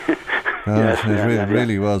time. It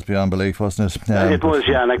really was beyond belief, wasn't it? It was,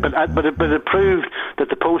 but it proved that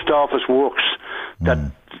the post office works, that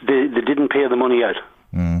they didn't pay the money out.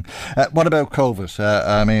 What about COVID?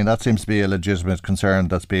 I mean, that seems to be a legitimate concern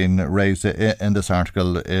that's been raised in this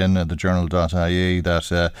article in the journal.ie,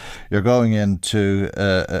 that you're going into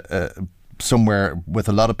somewhere with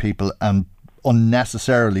a lot of people, and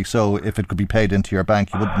unnecessarily so. If it could be paid into your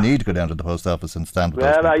bank, you wouldn't need to go down to the post office and stand with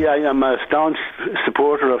I am a staunch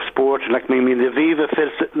supporter of sport. Like the Aviva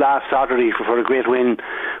filled last Saturday for a great win.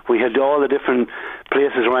 We had all the different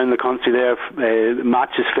places around the country there,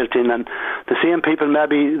 matches filled in, and the same people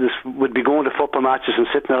maybe would be going to football matches and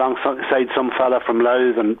sitting alongside some fella from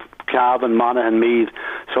Louth and Cavan, Monaghan, Meath.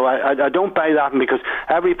 So I don't buy that, because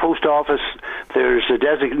every post office there's a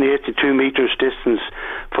designated 2 metres distance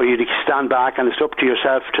for you to stand back, and it's up to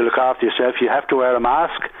yourself to look after yourself. You have to wear a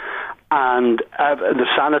mask, and the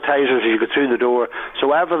sanitisers as you go through the door,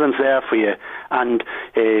 so everything's there for you. And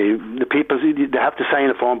the people, they have to sign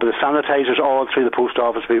a form, but the sanitisers all through the post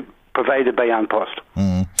office be provided by An Post.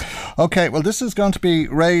 OK, well, this is going to be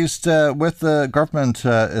raised with the government,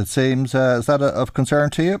 it seems. Is that of concern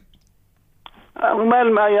to you?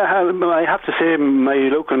 Well, I have to say my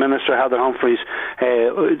local minister, Heather Humphreys,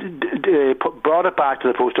 brought it back to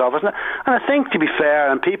the post office. And I think, to be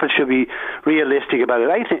fair, and people should be realistic about it,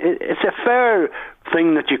 I think it's a fair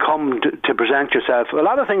thing that you come to present yourself. A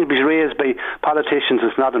lot of things be raised by politicians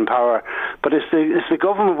that's not in power, but it's the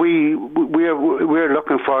government we're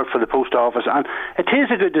looking for the post office, and it is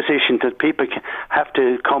a good decision that people have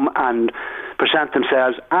to come and present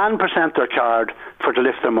themselves and present their card to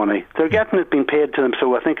lift their money. They're getting it being paid to them,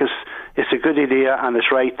 so I think it's a good idea, and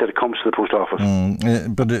it's right that it comes to the post office.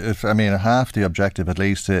 But half the objective at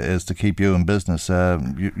least is to keep you in business.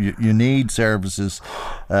 You need services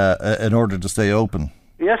in order to stay open.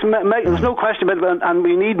 Yes, there's no question about it, and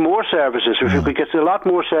we need more services. If we get a lot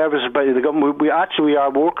more services by the government, we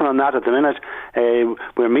are working on that at the minute.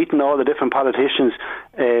 We're meeting all the different politicians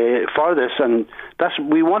for this, and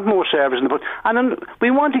we want more services. And then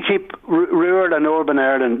we want to keep rural and urban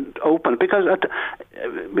Ireland open, because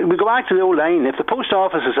we go back to the old line: if the post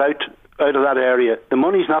office is out of that area, the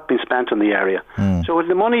money's not been spent in the area. So if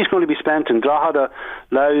the money's going to be spent in Drogheda,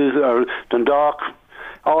 Louth or Dundalk,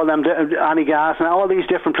 all them, Annigas and all these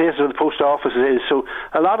different places where the post office is, so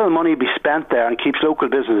a lot of the money be spent there and keeps local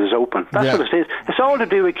businesses open. That's what it is. It's all to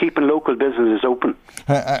do with keeping local businesses open.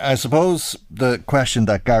 I suppose the question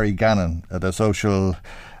that Gary Gannon, the Social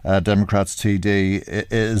Democrats TD,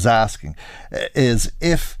 is asking is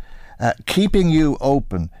if keeping you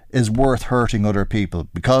open is worth hurting other people,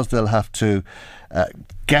 because they'll have to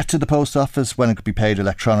get to the post office when it could be paid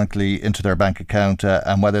electronically into their bank account,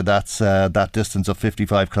 and whether that's that distance of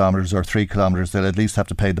 55 kilometres or 3 kilometres, they'll at least have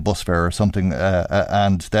to pay the bus fare or something,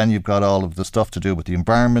 and then you've got all of the stuff to do with the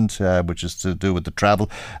environment, which is to do with the travel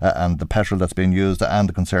and the petrol that's being used, and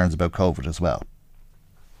the concerns about COVID as well.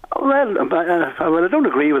 Well, I don't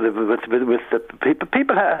agree with the people.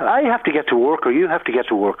 People, I have to get to work, or you have to get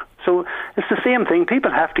to work. So it's the same thing.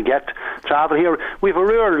 People have to travel here. We have a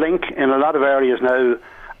rural link in a lot of areas now,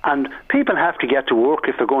 and people have to get to work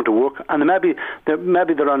if they're going to work. And maybe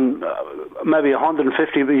they're on maybe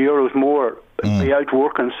 150 euros more be out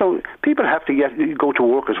working. So people have to go to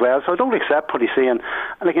work as well. So I don't accept what he's saying.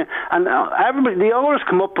 And everybody, they always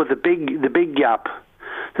come up with the big gap.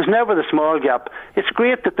 There's never the small gap. It's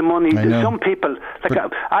great that the money. Some people,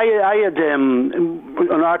 I had an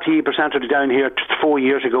RTE presenter down here 4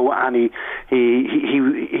 years ago, and he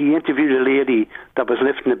interviewed a lady that was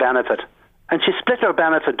lifting the benefit, and she split her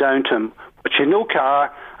benefit down to him. But she had no car,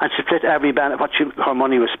 and she split every benefit. Her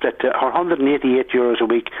money was split to her 188 euros a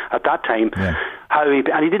week at that time. Yeah.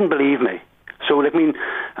 And he didn't believe me. So and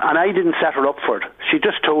I didn't set her up for it. She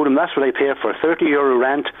just told him that's what I pay for: 30 euro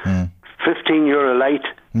rent. 15 euro light,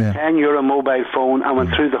 10 euro mobile phone, and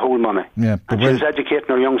went through the whole money. Yeah, and she was educating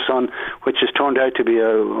her young son, which has turned out to be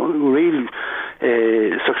a real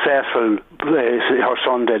successful, her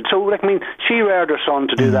son did. So, she reared her son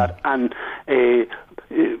to do that, and he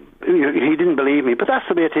didn't believe me. But that's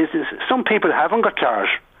the way it is. Some people haven't got cars.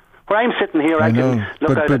 Where I'm sitting here, I can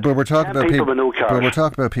look at we're talking about people with no cars. But we're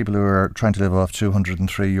talking about people who are trying to live off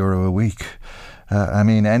 €203 a week.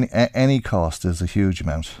 Any cost is a huge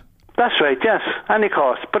amount. That's right, yes, any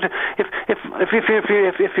cost. But if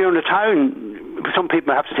you're in the town, some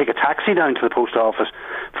people have to take a taxi down to the post office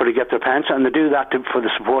to get their pension, and they do that for the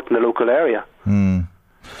support in the local area.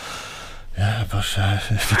 Yeah, but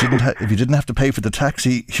if you didn't have to pay for the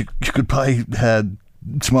taxi, you could buy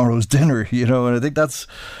tomorrow's dinner, and I think that's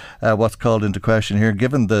what's called into question here,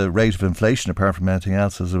 given the rate of inflation, apart from anything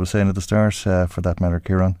else, as I was saying at the start, for that matter,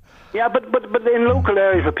 Kieran. Yeah, but in local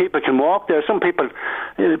areas where people can walk, there are some people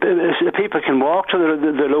can walk to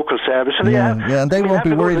the local service. So and they won't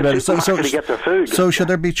be worried about it. So to get their food. So should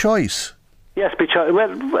there be choice? Yes,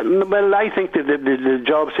 well, I think the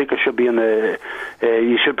job seeker should be in the.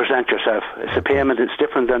 You should present yourself. It's a payment. It's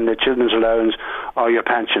different than the children's allowance or your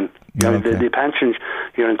pension. The pension,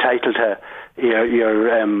 you're entitled to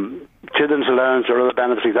your children's allowance or other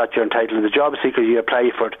benefits like that. You're entitled to. The job seeker, you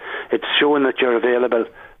apply for it. It's showing that you're available.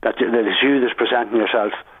 That it's you that's presenting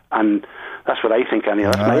yourself, and that's what I think, anyway.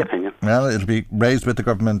 That's my opinion. Well, it'll be raised with the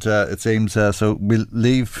government, it seems, so we'll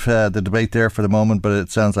leave the debate there for the moment, but it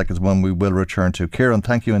sounds like it's one we will return to. Kieran,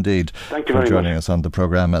 thank you indeed for joining us on the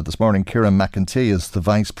programme this morning. Kieran McEntee is the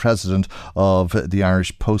Vice President of the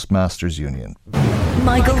Irish Postmasters Union.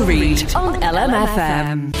 Michael Reid on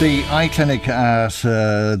LMFM. The eye clinic at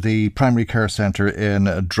the primary care centre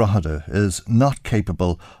in Drogheda is not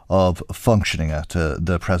capable of functioning at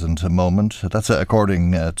the present moment. That's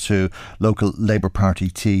according to local Labour Party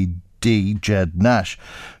TD Jed Nash,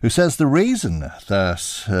 who says the reason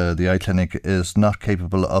that the eye clinic is not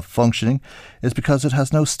capable of functioning is because it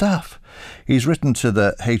has no staff. He's written to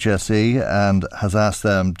the HSE and has asked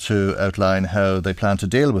them to outline how they plan to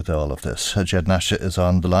deal with all of this. Jed Nash is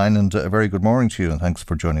on the line, and a very good morning to you, and thanks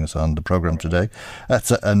for joining us on the programme today.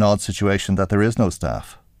 That's an odd situation that there is no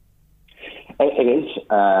staff. It is,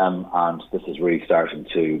 and this is really starting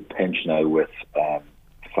to pinch now with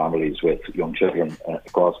families with young children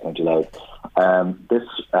across County Louth. This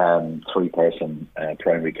three-person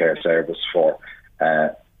primary care service for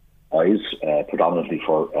eyes, predominantly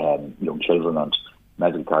for young children and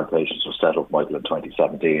medical card patients, was set up, Michael, in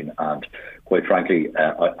 2017, and quite frankly,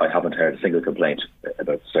 I haven't heard a single complaint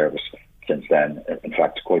about the service since then. In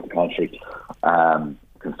fact, quite the contrary.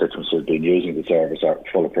 Constituents who have been using the service are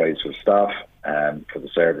full of praise for the staff, for the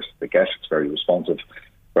service they get. It's very responsive,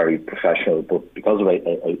 very professional, but because of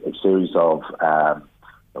a series of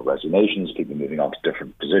resignations, people moving on to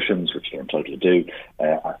different positions, which they're entitled to do,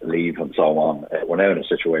 leave and so on, we're now in a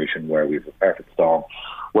situation where we have a perfect storm,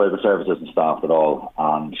 where the service isn't staffed at all,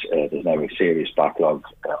 and there's now a serious backlog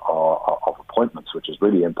of appointments, which is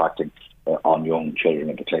really impacting on young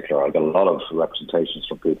children in particular. I got a lot of representations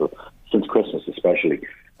from people since Christmas, especially,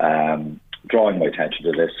 drawing my attention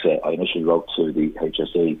to this. I initially wrote to the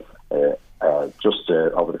HSE just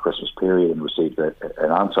over the Christmas period and received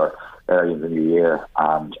an answer early in the new year,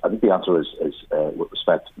 and I think the answer is with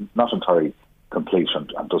respect, not entirely complete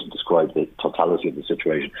and doesn't describe the totality of the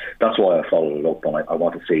situation. That's why I followed it up, and I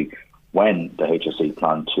want to see when the HSE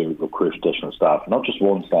plan to recruit additional staff, not just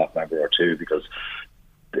one staff member or two, because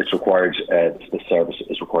it's required. The service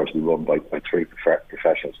is required to be run by three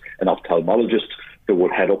professionals: an ophthalmologist who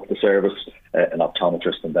would head up the service, an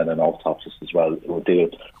optometrist and then an orthoptist as well, who would deal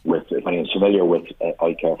with, if anyone's familiar with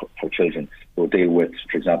eye care for children, who would deal with,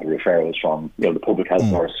 for example, referrals from the public health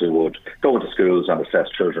nurse who would go into schools and assess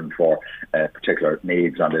children for particular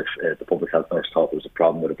needs, and if the public health nurse thought there was a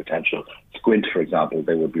problem with a potential squint, for example,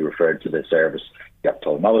 they would be referred to the service. The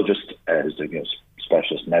ophthalmologist, who's the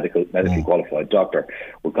specialist medically qualified doctor,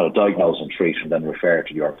 would kind of diagnose and treat and then refer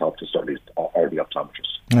to the orthoptist or the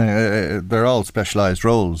optometrist. They're all specialised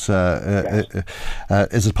roles. Yes.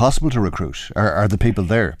 Is it possible to recruit? Are the people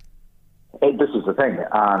there? This is the thing,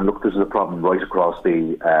 and look, this is a problem right across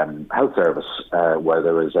the health service, where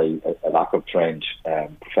there is a lack of trained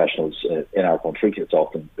professionals in our country. It's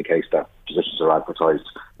often the case that positions are advertised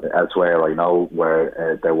elsewhere. I know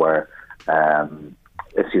where there were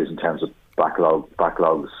issues in terms of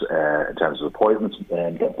backlogs in terms of appointments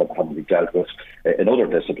that haven't been dealt with in other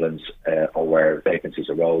disciplines, or where vacancies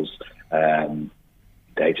arose.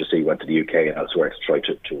 The HSE went to the UK and elsewhere to try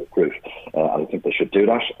to recruit. I think they should do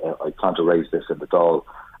that. I plan to raise this in the Dáil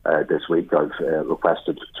this week. I've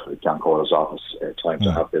requested to Jan Corley's office time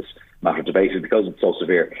to have this matter debated because it's so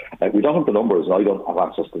severe. We don't have the numbers, and I don't have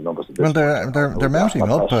access to the numbers. Well, they're mounting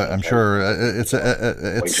up. I'm sure it's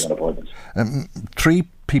 3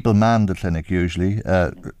 people man the clinic usually.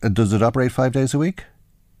 Does it operate 5 days a week?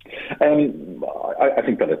 I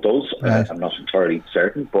think that it does. Right. I'm not entirely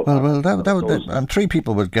certain, but that would 3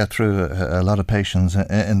 people would get through a lot of patients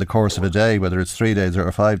in the course of a day, whether it's 3 days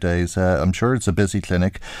or 5 days. I'm sure it's a busy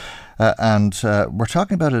clinic, and we're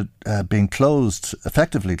talking about it being closed,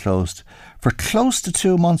 effectively closed, for close to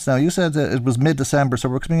 2 months now. You said it was mid-December, so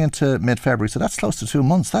we're coming into mid-February, so that's close to 2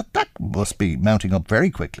 months. That must be mounting up very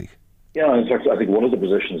quickly. Yeah, in fact, I think one of the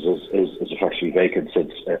positions is actually vacant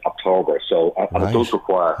since October. So, and it does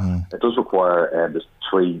require this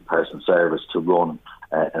 3-person service to run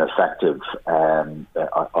an effective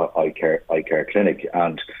eye care clinic.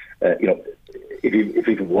 And if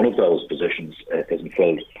even one of those positions isn't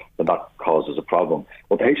filled, then that causes a problem.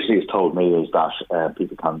 What the HSE has told me is that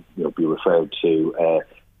people can be referred to a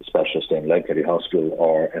specialist in Ledcurry Hospital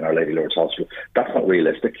or in Our Lady Lourdes Hospital. That's not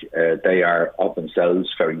realistic. They are of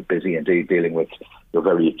themselves very busy indeed, dealing with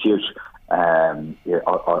very acute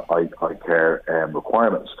eye care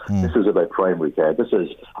requirements. This is about primary care. This is,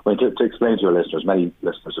 to explain to your listeners, many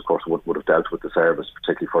listeners, of course, would have dealt with the service,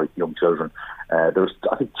 particularly for young children. There's,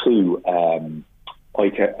 I think, 2 eye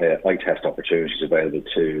test opportunities available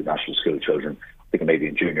to national school children. I think maybe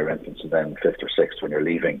in junior infants, and then 5th or 6th when you're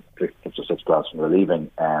leaving, 5th or 6th class when you're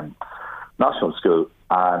leaving national school.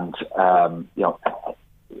 And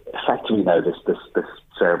effectively now this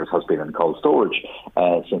service has been in cold storage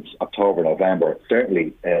since October, November,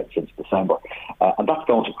 certainly since December, and that's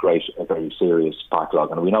going to create a very serious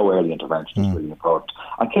backlog. And we know early intervention is really important.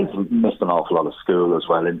 And kids missed an awful lot of school as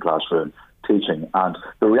well in classroom teaching, and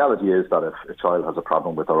the reality is that if a child has a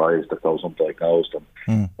problem with their eyes that goes undiagnosed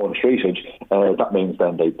and untreated, that means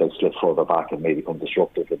then they slip further back and may become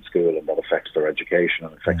disruptive in school, and that affects their education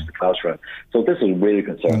and affects the classroom. So this is really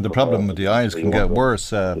concerning. And the problem with the eyes can get worse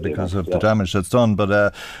because of the damage that's done.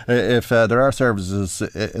 But if there are services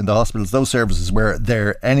in the hospitals, those services were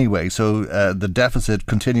there anyway, so the deficit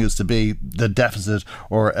continues to be the deficit,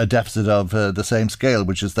 or a deficit of the same scale,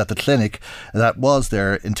 which is that the clinic that was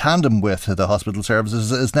there in tandem with the hospital services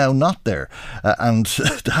is now not there, and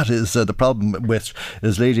that is the problem, which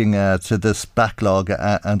is leading to this backlog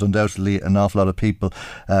and undoubtedly an awful lot of people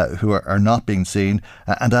who are not being seen,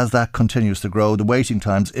 and as that continues to grow, the waiting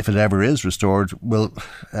times, if it ever is restored, will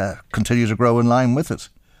continue to grow in line with it.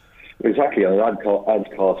 Exactly, and it adds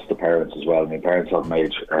costs to parents as well. I mean, parents have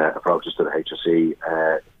made approaches to the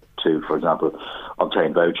HSE to, for example,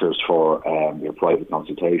 obtain vouchers for your private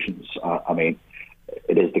consultations. I mean,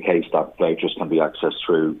 it is the case that vouchers can be accessed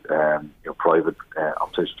through your private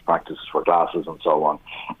optician's practices for glasses and so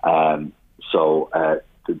on. So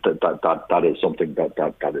that is something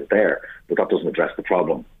that is there, but that doesn't address the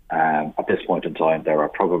problem. At this point in time, there are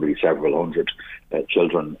probably several hundred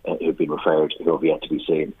children who've been referred who have yet to be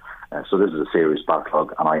seen. So this is a serious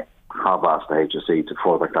backlog, and I have asked the HSE to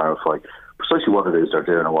further clarify precisely what it is they're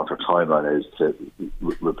doing and what their timeline is to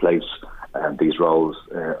replace these roles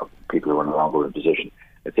of people who are no longer in position.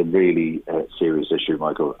 It's a really serious issue,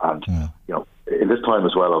 Michael, and in this time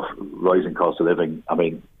as well of rising cost of living, I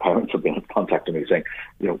mean, parents have been contacting me saying,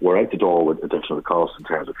 we're out the door with additional costs in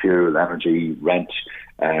terms of fuel, energy, rent,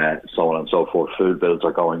 so on and so forth. Food bills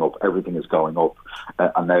are going up, everything is going up,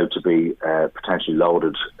 and now to be potentially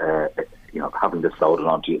loaded having this loaded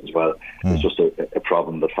onto you as well is just a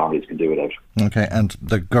problem that families can do without. Okay, and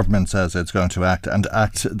the government says it's going to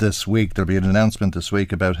act this week. There'll be an announcement this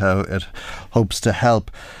week about how it hopes to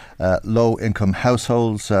help low-income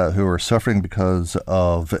households who are suffering because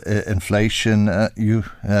of inflation. You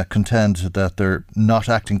contend that they're not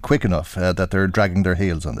acting quick enough, that they're dragging their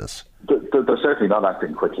heels on this. They're certainly not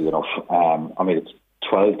acting quickly enough. It's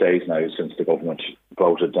 12 days now since the government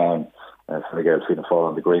voted down Fine Gael, Fianna Fáil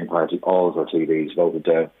and the Green Party. All of their TDs voted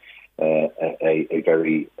down a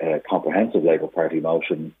very comprehensive Labour Party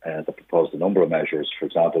motion that proposed a number of measures. For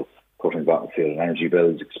example, cutting VAT on fuel and energy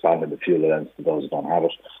bills, expanding the fuel allowance to those who don't have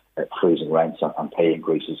it, freezing rents and pay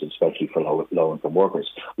increases, especially for low-income workers.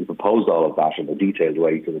 We proposed all of that in a detailed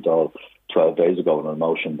way to the Dáil 12 days ago in a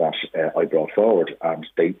motion that I brought forward, and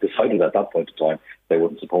they decided at that point in time they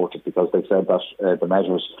wouldn't support it because they said that the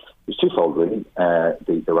measures was twofold, really,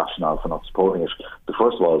 the rationale for not supporting it. The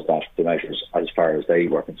first was that the measures, as far as they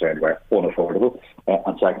were concerned, were unaffordable,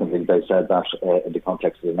 and secondly, they said that in the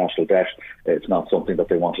context of the national debt, it's not something that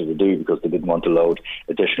they wanted to do because they didn't want to load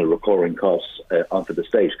additional recurring costs onto the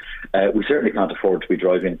state. We certainly can't afford to be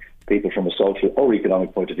driving people from a social or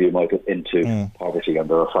economic point of view, Michael, into poverty, and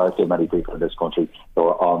there are far too many people in this country who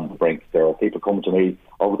are on the brink. There are people coming to me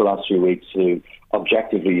over the last few weeks who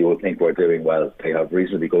objectively you would think were doing well. They have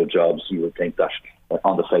reasonably good jobs. You would think that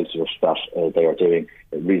on the face of it that they are doing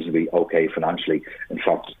reasonably okay financially. In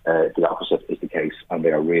fact, the opposite is the case, and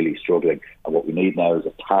they are really struggling. And what we need now is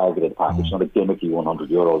a targeted package, not a gimmicky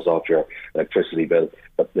 €100 off your electricity bill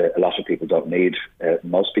that a lot of people don't need.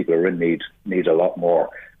 Most people are in need a lot more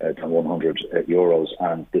than €100,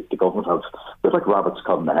 and the government have, they're like rabbits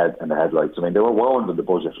caught in the headlights. I mean, they were warned in the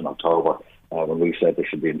budget in October when we said there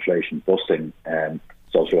should be inflation busting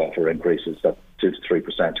social welfare increases, that 2 to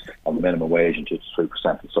 3% on the minimum wage and 2 to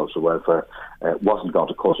 3% in social welfare wasn't going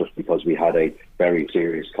to cut it because we had a very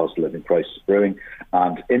serious cost of living crisis brewing.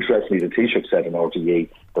 And interestingly, the Taoiseach said in RTE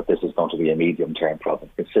that this is going to be a medium-term problem.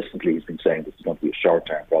 Consistently, he's been saying this is going to be a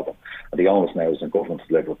short-term problem. And the onus now is on government to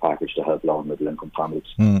deliver a package to help low and middle-income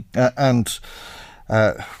families. And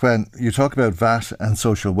when you talk about VAT and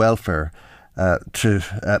social welfare, to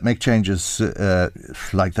make changes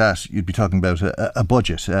like that, you'd be talking about a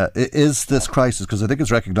budget. Is this crisis, because I think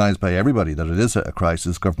it's recognised by everybody that it is a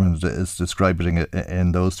crisis, government is describing it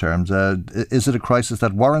in those terms, is it a crisis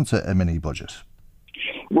that warrants a mini budget?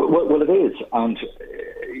 Well, it is, and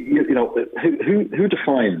who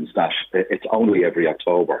defines that it's only every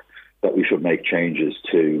October that we should make changes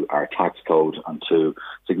to our tax code and to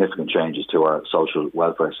significant changes to our social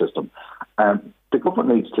welfare system? The government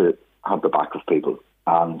needs to have the back of people,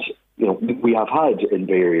 and we have had in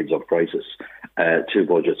periods of crisis 2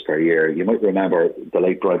 budgets per year. You might remember the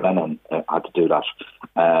late Brian Lennon had to do that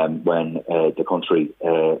when the country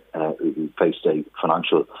faced a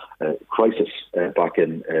financial crisis back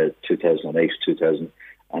in 2008,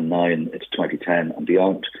 2009 into 2010 and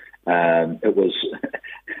beyond. It was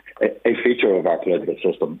a feature of our political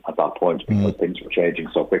system at that point because things were changing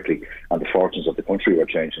so quickly and the fortunes of the country were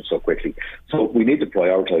changing so quickly. So we need to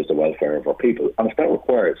prioritise the welfare of our people, and if that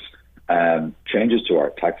requires changes to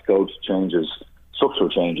our tax code, structural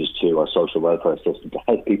changes to our social welfare system to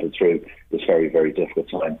help people through this very, very difficult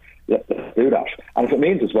time, let's do that. And if it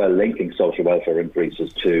means as well linking social welfare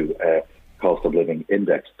increases to cost of living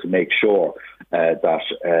index to make sure that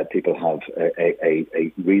people have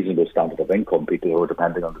a reasonable standard of income, people who are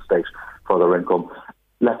depending on the state for their income,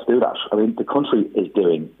 let's do that. I mean, the country is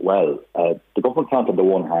doing well. The government can't on the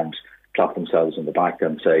one hand clap themselves on the back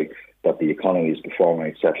and say that the economy is performing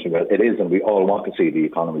exceptionally well. It is, and we all want to see the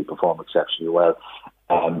economy perform exceptionally well.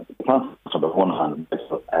 You can't on the one hand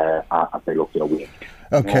and say, look, we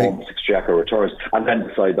have exchequer returns, and then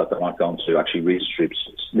decide that they're not going to actually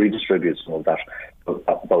redistribute some of that,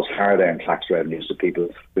 those hard-earned tax revenues to people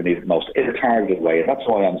who need it most in a targeted way. And that's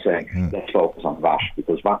why I'm saying let's focus on VAT,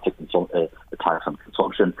 because VAT's a tax on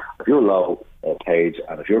consumption. If you're low paid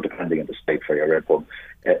and if you're depending on the state for your income,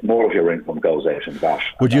 more of your income goes out in VAT.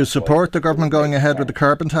 Would you support the government going ahead with the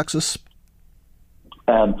carbon taxes?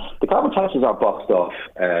 The carbon taxes are boxed off,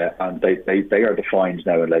 and they are defined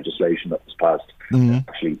now in legislation that was passed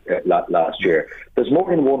last year. There's more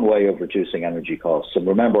than one way of reducing energy costs, and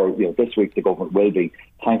remember, this week the government will be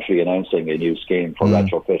thankfully announcing a new scheme for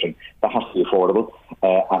retrofitting that has to be affordable,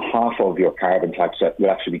 and half of your carbon tax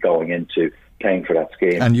will actually be going into paying for that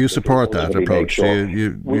scheme. And you support that approach? Sure.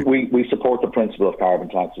 We support the principle of carbon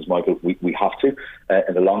taxes, Michael. We have to.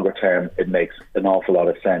 In the longer term, it makes an awful lot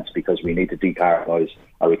of sense because we need to decarbonise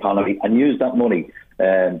our economy and use that money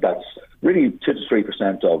that's really 2 to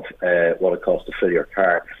 3% of what it costs to fill your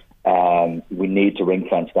car we need to ring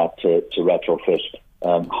fence that to retrofit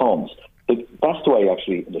homes. The best way,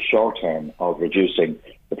 actually, in the short term, of reducing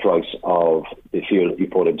the price of the fuel that you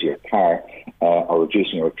put into your car or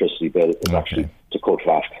reducing your electricity bill is actually to cut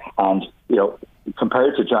VAT. And,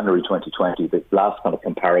 compared to January 2020, the last kind of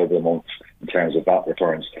comparable months in terms of VAT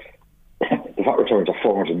returns, the VAT returns are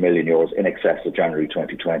 €400 million in excess of January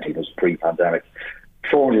 2020. This was pre-pandemic.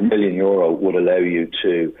 €400 million would allow you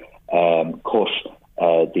to cut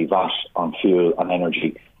the VAT on fuel and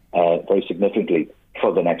energy very significantly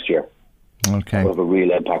for the next year. Okay. It will have a real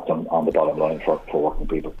impact on the bottom line for working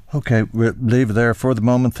people. Okay, we'll leave it there for the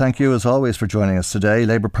moment. Thank you as always for joining us today.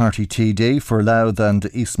 Labour Party TD for Louth and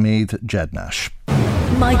Eastmeath, Jed Nash.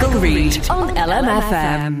 Michael Reid on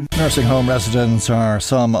LMFM. Nursing home residents are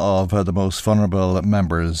some of the most vulnerable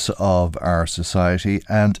members of our society,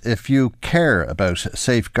 and if you care about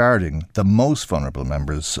safeguarding the most vulnerable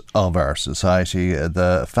members of our society,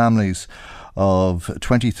 the families of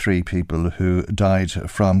 23 people who died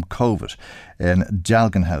from COVID in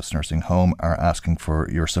Dalgan House Nursing Home are asking for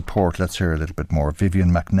your support. Let's hear a little bit more.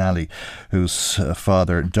 Vivian McNally, whose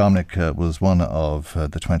father Dominic was one of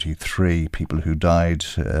the 23 people who died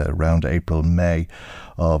around April-May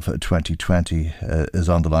of 2020, is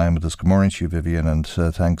on the line with us. Good morning to you, Vivian, and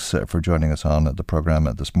thanks for joining us on the programme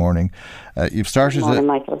this morning. You've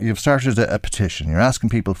started a petition. You're asking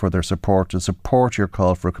people for their support to support your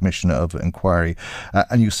call for a commission of inquiry,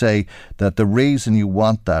 and you say that the reason you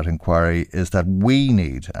want that inquiry is that we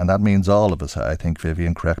need, and that means all of us, I think,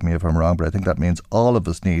 Vivian, correct me if I'm wrong, but I think that means all of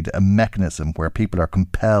us need a mechanism where people are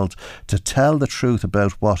compelled to tell the truth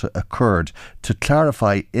about what occurred, to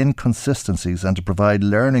clarify inconsistencies and to provide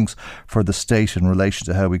learnings for the state in relation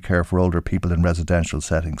to how we care for older people in residential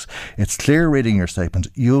settings. It's clear reading your statement,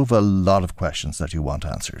 you have a lot of questions that you want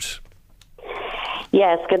answered.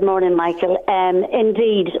 Yes, good morning, Michael.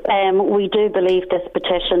 Indeed, we do believe this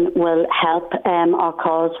petition will help our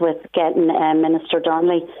cause with getting Minister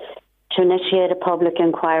Donnelly to initiate a public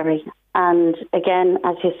inquiry. And again,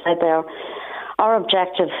 as you said there, our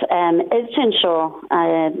objective is to ensure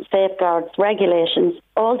safeguards, regulations,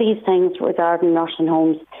 all these things regarding nursing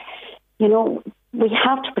homes. We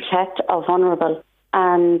have to protect our vulnerable,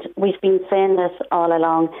 and we've been saying this all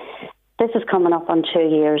along. This is coming up on 2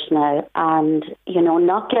 years now, and,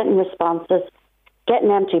 not getting responses,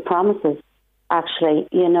 getting empty promises, actually,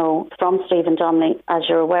 from Stephen Donnelly. As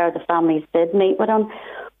you're aware, the families did meet with him.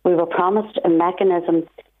 We were promised a mechanism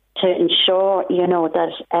to ensure,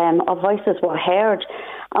 that our voices were heard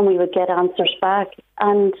and we would get answers back.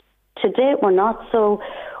 And to date, we're not. So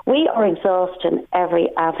we are exhausting every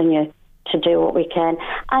avenue to do what we can.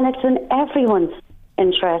 And it's in everyone's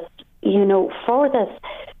interest, for this,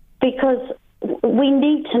 because we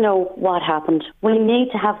need to know what happened. We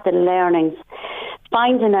need to have the learnings,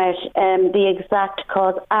 finding out the exact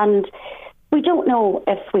cause. And we don't know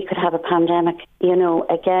if we could have a pandemic,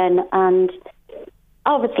 again. And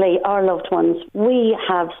obviously, our loved ones, we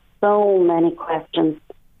have so many questions,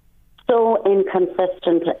 so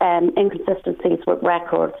inconsistencies with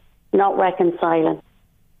records, not reconciling.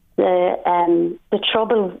 The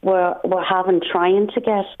trouble we're having trying to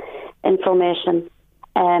get information,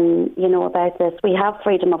 about this. We have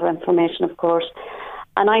freedom of information, of course,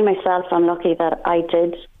 and I myself am lucky that I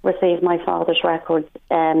did receive my father's records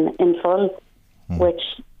in full, which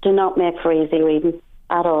do not make for easy reading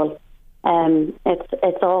at all.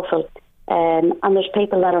 It's awful, and there's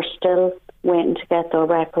people that are still waiting to get their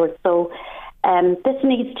records. So this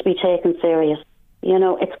needs to be taken serious.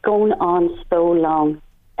 It's going on so long,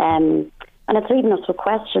 and it's leaving us with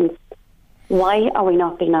questions. Why are we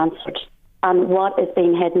not being answered? And what is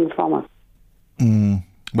being hidden from us?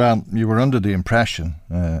 Well, you were under the impression,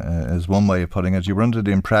 is one way of putting it, you were under the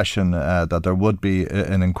impression that there would be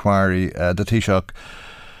an inquiry. The Taoiseach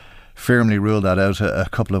firmly ruled that out a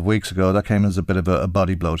couple of weeks ago. That came as a bit of a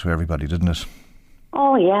body blow to everybody, didn't it?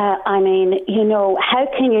 Oh, yeah. I mean, how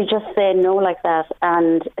can you just say no like that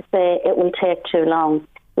and say it will take too long?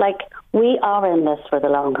 We are in this for the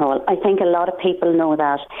long haul. I think a lot of people know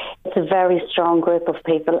that. It's a very strong group of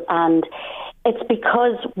people, and it's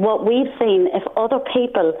because what we've seen, if other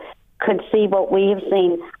people could see what we've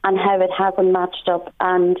seen and how it hasn't matched up.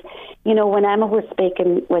 And, when Emma was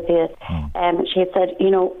speaking with you, she had said,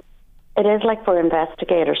 it is like for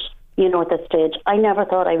investigators, at this stage. I never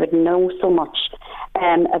thought I would know so much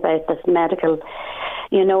about this medical,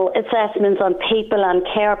 assessments on people and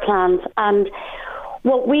care plans. And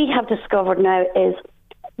what we have discovered now is,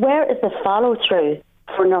 where is the follow-through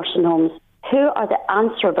for nursing homes? Who are they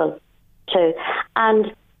answerable to?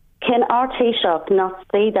 And Can our Taoiseach not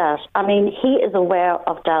see that? I mean, he is aware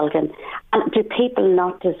of Dalgan. And do people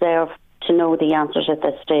not deserve to know the answers at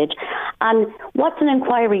this stage? And what's an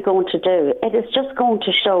inquiry going to do? It is just going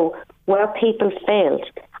to show where people failed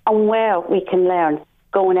and where we can learn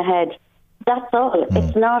going ahead. That's all.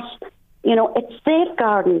 It's not, it's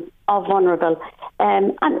safeguarding of vulnerable.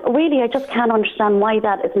 And really, I just can't understand why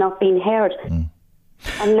that is not being heard.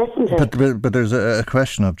 And listen to but there's a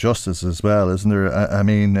question of justice as well, isn't there? I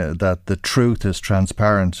mean, that the truth is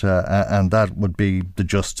transparent, and that would be the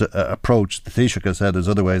just approach. The Taoiseach has said there's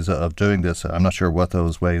other ways of doing this. I'm not sure what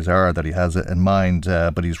those ways are that he has in mind,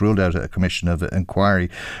 but he's ruled out a commission of inquiry.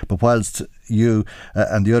 But whilst you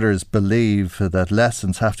and the others believe that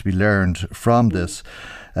lessons have to be learned from this,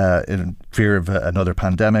 in fear of another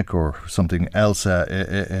pandemic or something else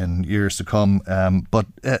in years to come. But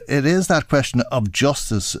it is that question of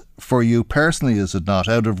justice for you personally, is it not,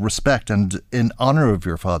 out of respect and in honour of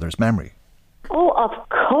your father's memory? Oh, of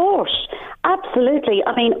course. Absolutely.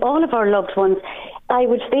 I mean, all of our loved ones, I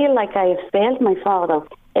would feel like I have failed my father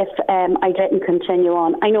if I didn't continue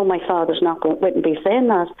on. I know my father's wouldn't be saying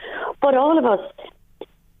that. But all of us,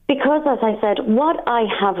 because as I said, what I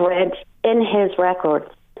have read in his records,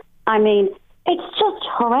 I mean, it's just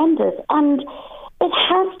horrendous, and it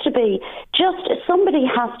has to be somebody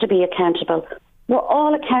has to be accountable. We're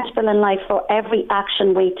all accountable in life for every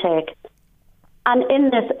action we take. And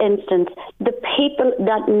in this instance, the people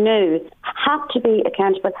that knew have to be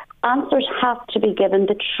accountable. Answers have to be given.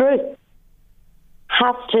 The truth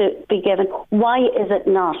has to be given. Why is it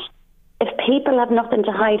not? If people have nothing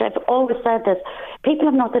to hide, I've always said this, people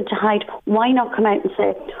have nothing to hide, why not come out and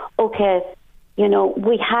say, okay,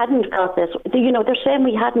 we hadn't got this. They're saying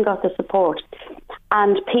we hadn't got the support,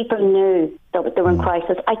 and people knew that they were in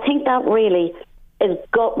crisis. I think that really is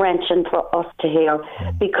gut-wrenching for us to hear,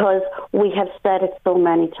 because we have said it so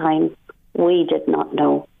many times. We did not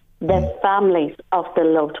know. The families of the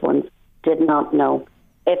loved ones did not know.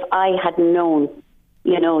 If I had known,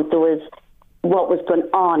 there was what was going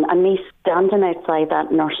on, and me standing outside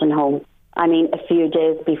that nursing home, I mean, a few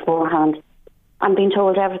days beforehand, I'm being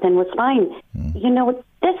told everything was fine.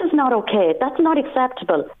 This is not okay. That's not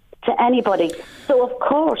acceptable to anybody. So of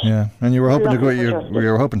course, yeah. And you were hoping to go. You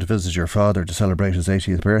were hoping to visit your father to celebrate his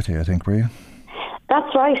 80th birthday, I think, were you?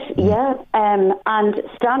 That's right. Yeah. And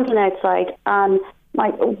standing outside and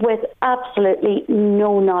with absolutely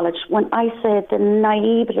no knowledge. When I say the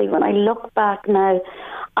naivety, when I look back now,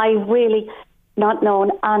 I really not known,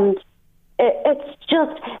 and it's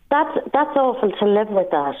just that's awful to live with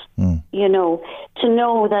that. To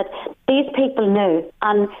know that these people knew,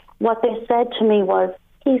 and what they said to me was,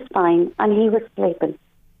 he's fine, and he was sleeping.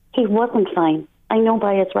 He wasn't fine. I know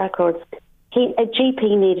by his records. A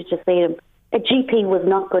GP needed to see him. A GP was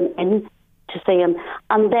not going in to see him.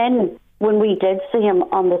 And then when we did see him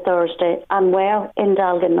on the Thursday and were in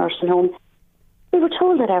Dalgan Nursing Home, we were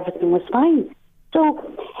told that everything was fine. So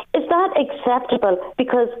is that acceptable?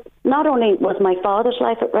 Because not only was my father's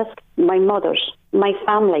life at risk, my mother's, my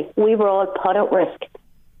family, we were all put at risk.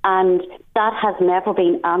 And that has never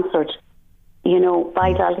been answered,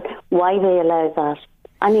 by Dalgan, why they allowed that.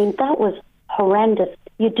 I mean, that was horrendous.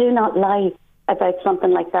 You do not lie about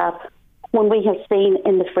something like that. When we have seen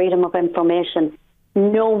in the Freedom of Information,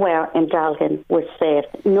 nowhere in Dalgan was safe.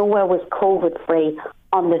 Nowhere was COVID-free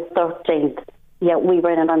on the 13th, yet we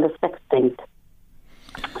were in it on the 16th.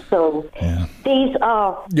 So these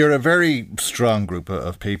are... You're a very strong group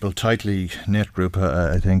of people, tightly knit group,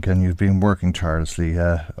 I think, and you've been working tirelessly,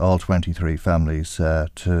 all 23 families,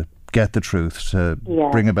 to get the truth, to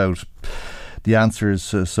bring about the answers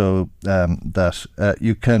so that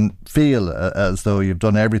you can feel as though you've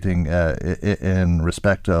done everything in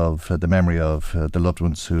respect of the memory of the loved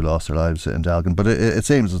ones who lost their lives in Dalgan. But it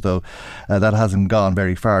seems as though that hasn't gone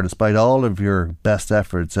very far. Despite all of your best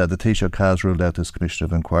efforts, the Taoiseach has ruled out this commission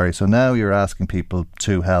of inquiry. So now you're asking people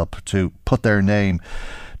to help, to put their name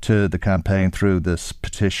to the campaign through this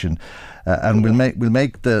petition, and we'll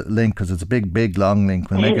make the link, because it's a big long link.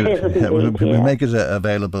 We'll make we'll make it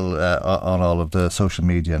available on all of the social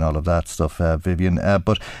media and all of that stuff, Vivian.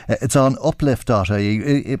 But it's on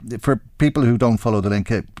uplift.ie. For people who don't follow the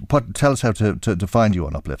link, tell us how to find you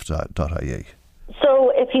on uplift.ie.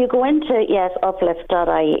 So if you go into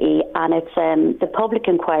uplift.ie, and it's the public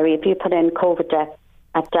inquiry, if you put in COVID death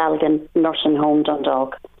at Dalgan Nursing Home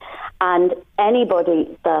Dundalk. And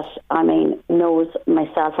anybody that, knows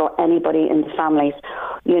myself or anybody in the families,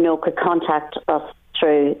 could contact us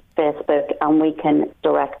through Facebook, and we can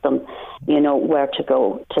direct them, where to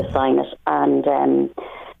go to sign it. And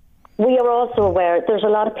we are also aware there's a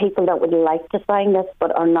lot of people that would like to sign this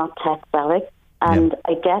but are not tech savvy. and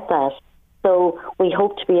I get that. So we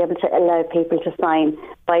hope to be able to allow people to sign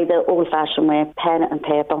by the old-fashioned way, pen and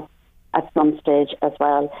paper, at some stage as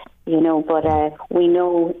well. But we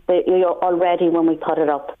know that already when we put it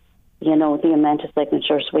up, the amount of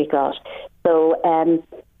signatures we got. So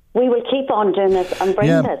we will keep on doing this and bring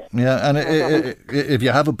this. Yeah, and if you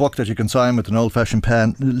have a book that you can sign with an old-fashioned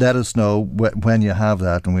pen, let us know when you have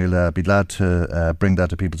that, and we'll be glad to bring that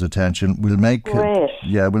to people's attention. We'll make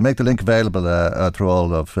we'll make the link available through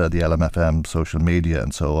all of the LMFM social media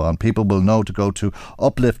and so on. People will know to go to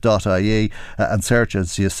uplift.ie and search,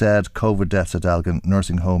 as you said, COVID deaths at Dalgan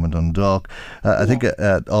Nursing Home in Dundalk. I think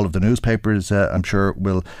all of the newspapers, I'm sure,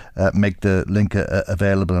 will make the link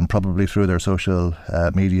available, and probably through their social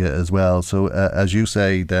media as well. So as you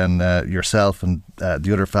say, then yourself and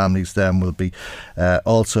the other families then will be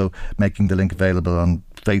also making the link available on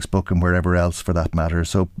Facebook and wherever else for that matter.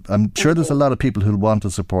 So I'm sure there's a lot of people who want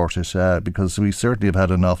to support it because we certainly have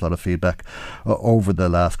had an awful lot of feedback over the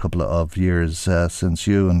last couple of years since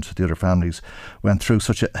you and the other families went through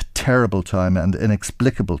such a terrible time and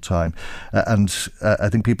inexplicable time. And I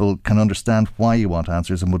think people can understand why you want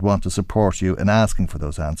answers and would want to support you in asking for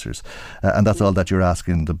those answers. And that's all that you're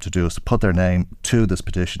asking them to do, is to put their name to this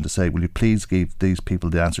petition to say, will you please give these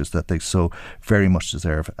people the answers that they so very much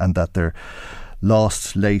deserve, and that their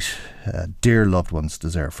lost, late, dear loved ones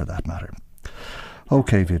deserve, for that matter.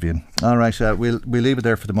 OK, Vivian. All right, we'll leave it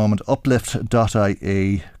there for the moment.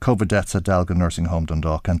 Uplift.ie, COVID deaths at Dalgan Nursing Home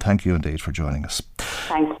Dundalk, and thank you indeed for joining us.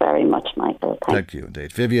 Thanks very much, Michael. Thank you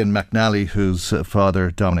indeed. Vivian McNally, whose father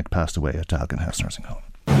Dominic passed away at Dalgan House Nursing Home.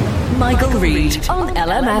 Michael Reid on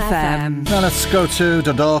LMFM. Now let's go to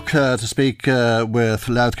Dundalk to speak with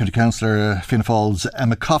Louth County Councillor Fianna Fáil's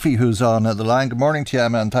Emma Coffey, who's on the line. Good morning to you,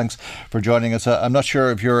 Emma, and thanks for joining us. I'm not sure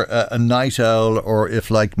if you're a night owl or if,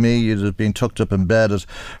 like me, you'd have been tucked up in bed at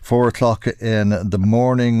 4 o'clock in the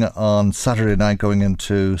morning on Saturday night going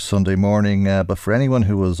into Sunday morning. But for anyone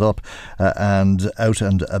who was up and out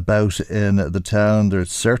and about in the town, there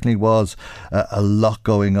certainly was a lot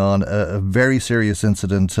going on. A very serious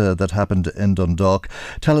incident that happened in Dundalk.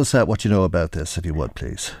 Tell us what you know about this, if you would,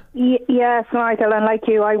 please. Yes, Michael, and like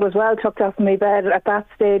you, I was well tucked up in my bed at that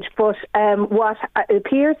stage. But what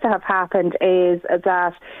appears to have happened is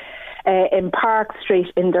that in Park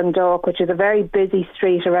Street in Dundalk, which is a very busy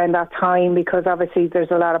street around that time, because obviously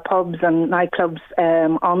there's a lot of pubs and nightclubs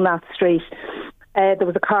on that street, there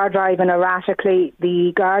was a car driving erratically.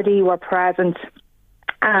 The Gardaí were present,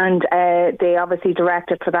 and they obviously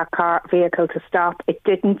directed for that vehicle to stop. It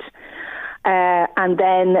didn't. And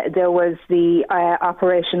then there was the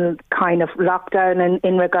operation kind of lockdown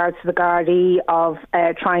in regards to the Gardaí of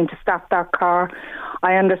trying to stop that car.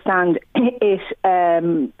 I understand it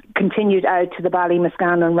continued out to the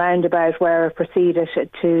Ballymascannon roundabout, where it proceeded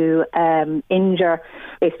to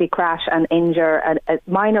basically crash and injure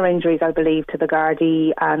minor injuries, I believe, to the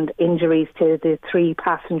Gardaí and injuries to the 3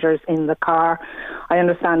 passengers in the car. I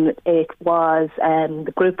understand it was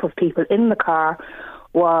the group of people in the car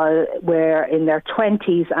were in their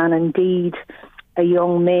 20s, and indeed a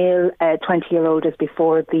young male, 20-year-old, is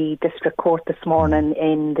before the district court this morning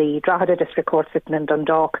in the Drogheda District Court sitting in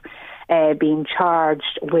Dundalk, being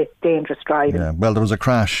charged with dangerous driving. Yeah, well, there was a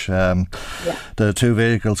crash. The 2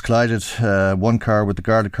 vehicles collided, one car with the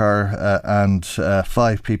Garda car and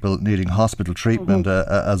 5 people needing hospital treatment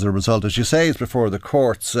as a result. As you say, it's before the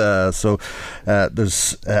courts, so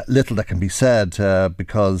there's little that can be said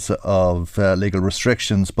because of legal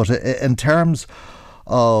restrictions. But in terms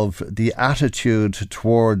of the attitude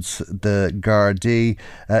towards the Gardaí,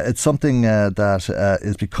 it's something that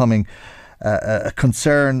is becoming a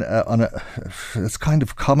concern it's kind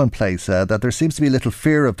of commonplace that there seems to be a little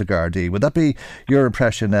fear of the Gardaí. Would that be your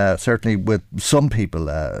impression, certainly with some people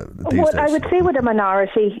these days? I would say with a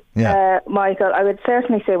minority, Michael. I would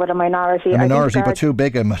certainly say with a minority. But too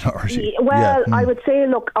big a minority. Well, I would say,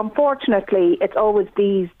 look, unfortunately, it's always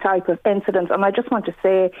these type of incidents, and I just want to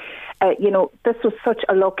say, this was such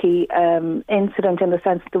a lucky incident in the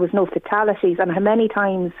sense that there was no fatalities. And how many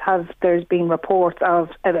times have there been reports of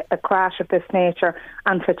a crash of this nature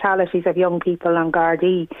and fatalities of young people on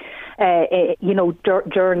Gardaí,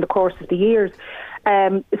 during the course of the years?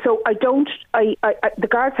 So the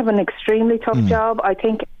Guards have an extremely tough job. I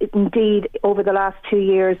think indeed over the last 2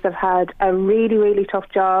 years they've had a really, really tough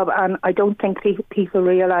job, and I don't think people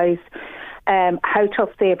realise how tough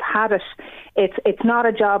they've had it. It's not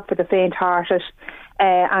a job for the faint-hearted.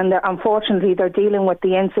 And unfortunately, they're dealing with the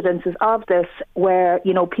incidences of this, where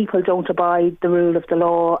people don't abide the rule of the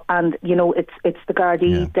law, and it's the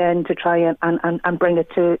Gardaí then to try and bring it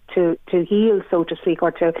to heel, so to speak, or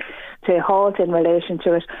to halt in relation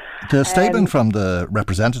to it. The statement from the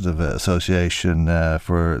Representative Association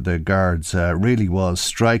for the Guards really was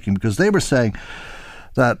striking, because they were saying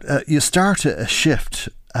that you start a shift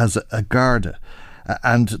as a Garda,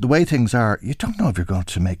 and the way things are, you don't know if you're going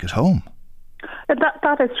to make it home.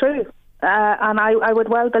 That is true, and I would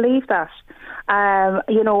well believe that. And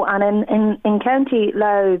in County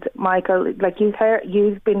Louth, Michael, like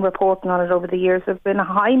you've been reporting on it over the years, there's been a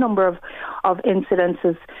high number of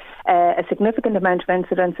incidences, a significant amount of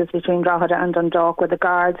incidences between Drogheda and Dundalk, where the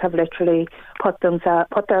guards have literally put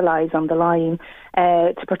their lives on the line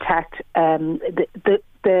to protect the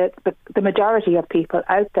majority of people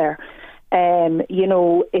out there.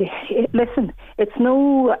 Listen, it's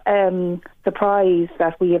no surprise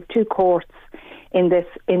that we have two courts in this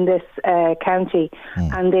county,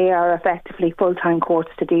 and they are effectively full-time courts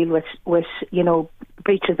to deal with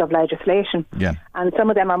breaches of legislation. Yeah. And some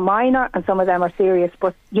of them are minor and some of them are serious,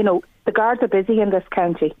 but the guards are busy in this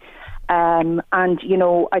county. And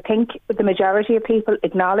I think the majority of people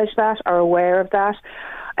acknowledge that, are aware of that.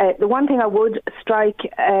 The one thing I would strike,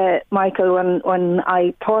 Michael, when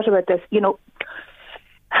I thought about this,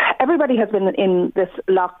 everybody has been in this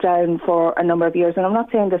lockdown for a number of years, and I'm not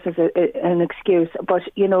saying this is an excuse, but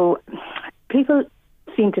people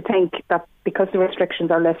seem to think that because the restrictions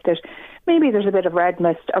are lifted, maybe there's a bit of red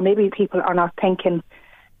mist, or maybe people are not thinking,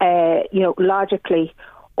 logically,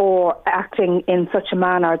 or acting in such a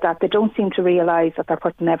manner that they don't seem to realise that they're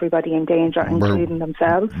putting everybody in danger, including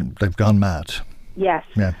themselves. They've gone mad. Yes.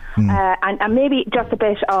 Yeah. And maybe just a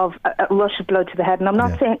bit of a rush of blood to the head. And I'm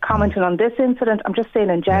not saying commenting on this incident, I'm just saying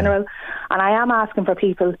in general. And I am asking for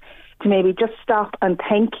people to maybe just stop and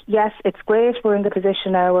think, yes, it's great we're in the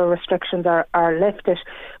position now where restrictions are lifted,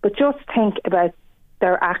 but just think about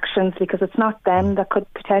their actions, because it's not them that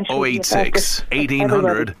could potentially 086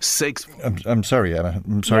 1800 6. I'm sorry, Emma.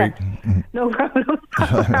 I'm sorry. Yeah. No problem.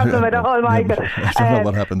 No problem at all, Michael. I don't know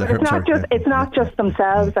what happened there. It's not just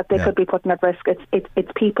themselves that they could be putting at risk.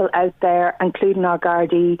 It's people out there, including our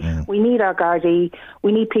Gardaí. Yeah. We need our Gardaí.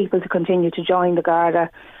 We need people to continue to join the Garda,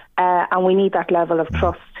 and we need that level of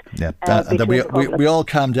trust. Yeah, and that we all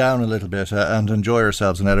calm down a little bit and enjoy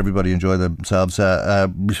ourselves, and let everybody enjoy themselves.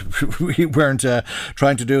 We weren't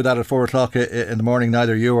trying to do that at 4 o'clock in the morning,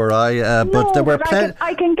 neither you or I. But there were plenty.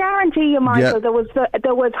 I can guarantee you, Michael, there was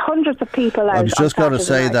hundreds of people out. I was just going to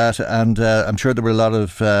say that, and I'm sure there were a lot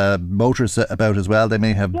of motorists about as well. They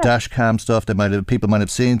may have dash cam stuff. People might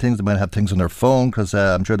have seen things. They might have things on their phone, because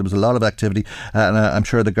I'm sure there was a lot of activity, and I'm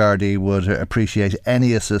sure the Gardaí would appreciate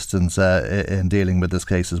any assistance in dealing with this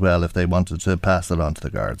case as well, if they wanted to pass it on to the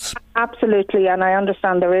guards. Absolutely, and I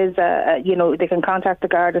understand there is they can contact the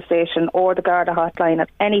Garda station or the Garda hotline at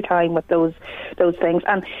any time with those things.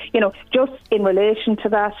 And just in relation to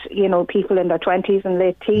that, people in their 20s and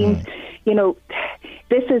late teens,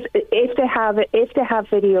 this is if they have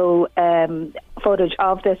video footage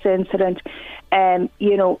of this incident,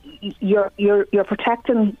 you're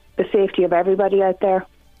protecting the safety of everybody out there.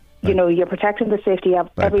 You're protecting the safety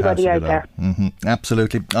of everybody out there. Mm-hmm.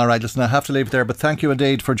 Absolutely. All right, listen, I have to leave it there, but thank you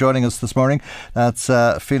indeed for joining us this morning. That's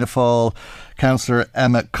Fianna Fáil Councillor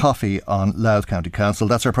Emma Coffey on Louth County Council.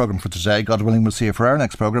 That's our programme for today. God willing, we'll see you for our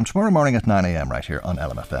next programme tomorrow morning at 9 a.m. right here on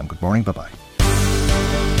LMFM. Good morning. Bye-bye.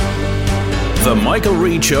 The Michael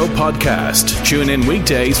Reid Show podcast. Tune in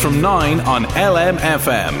weekdays from 9 on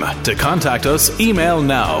LMFM. To contact us, email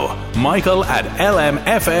now,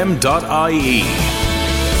 michael@lmfm.ie.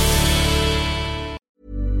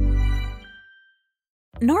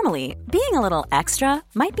 Normally, being a little extra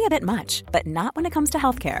might be a bit much, but not when it comes to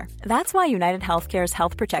healthcare. That's why United Healthcare's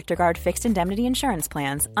Health Protector Guard fixed indemnity insurance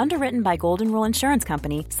plans, underwritten by Golden Rule Insurance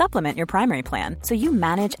Company, supplement your primary plan so you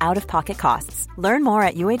manage out-of-pocket costs. Learn more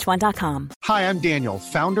at uh1.com. Hi, I'm Daniel,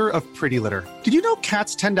 founder of Pretty Litter. Did you know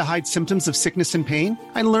cats tend to hide symptoms of sickness and pain?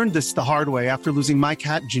 I learned this the hard way after losing my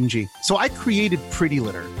cat, Gingy. So I created Pretty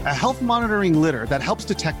Litter, a health monitoring litter that helps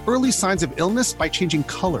detect early signs of illness by changing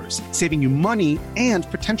colors, saving you money and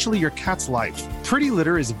potentially your cat's life. Pretty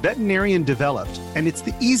Litter is veterinarian developed, and it's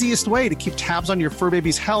the easiest way to keep tabs on your fur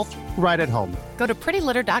baby's health right at home. Go to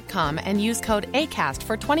prettylitter.com and use code ACAST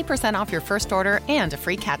for 20% off your first order and a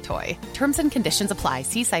free cat toy. Terms and conditions apply.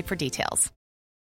 See site for details.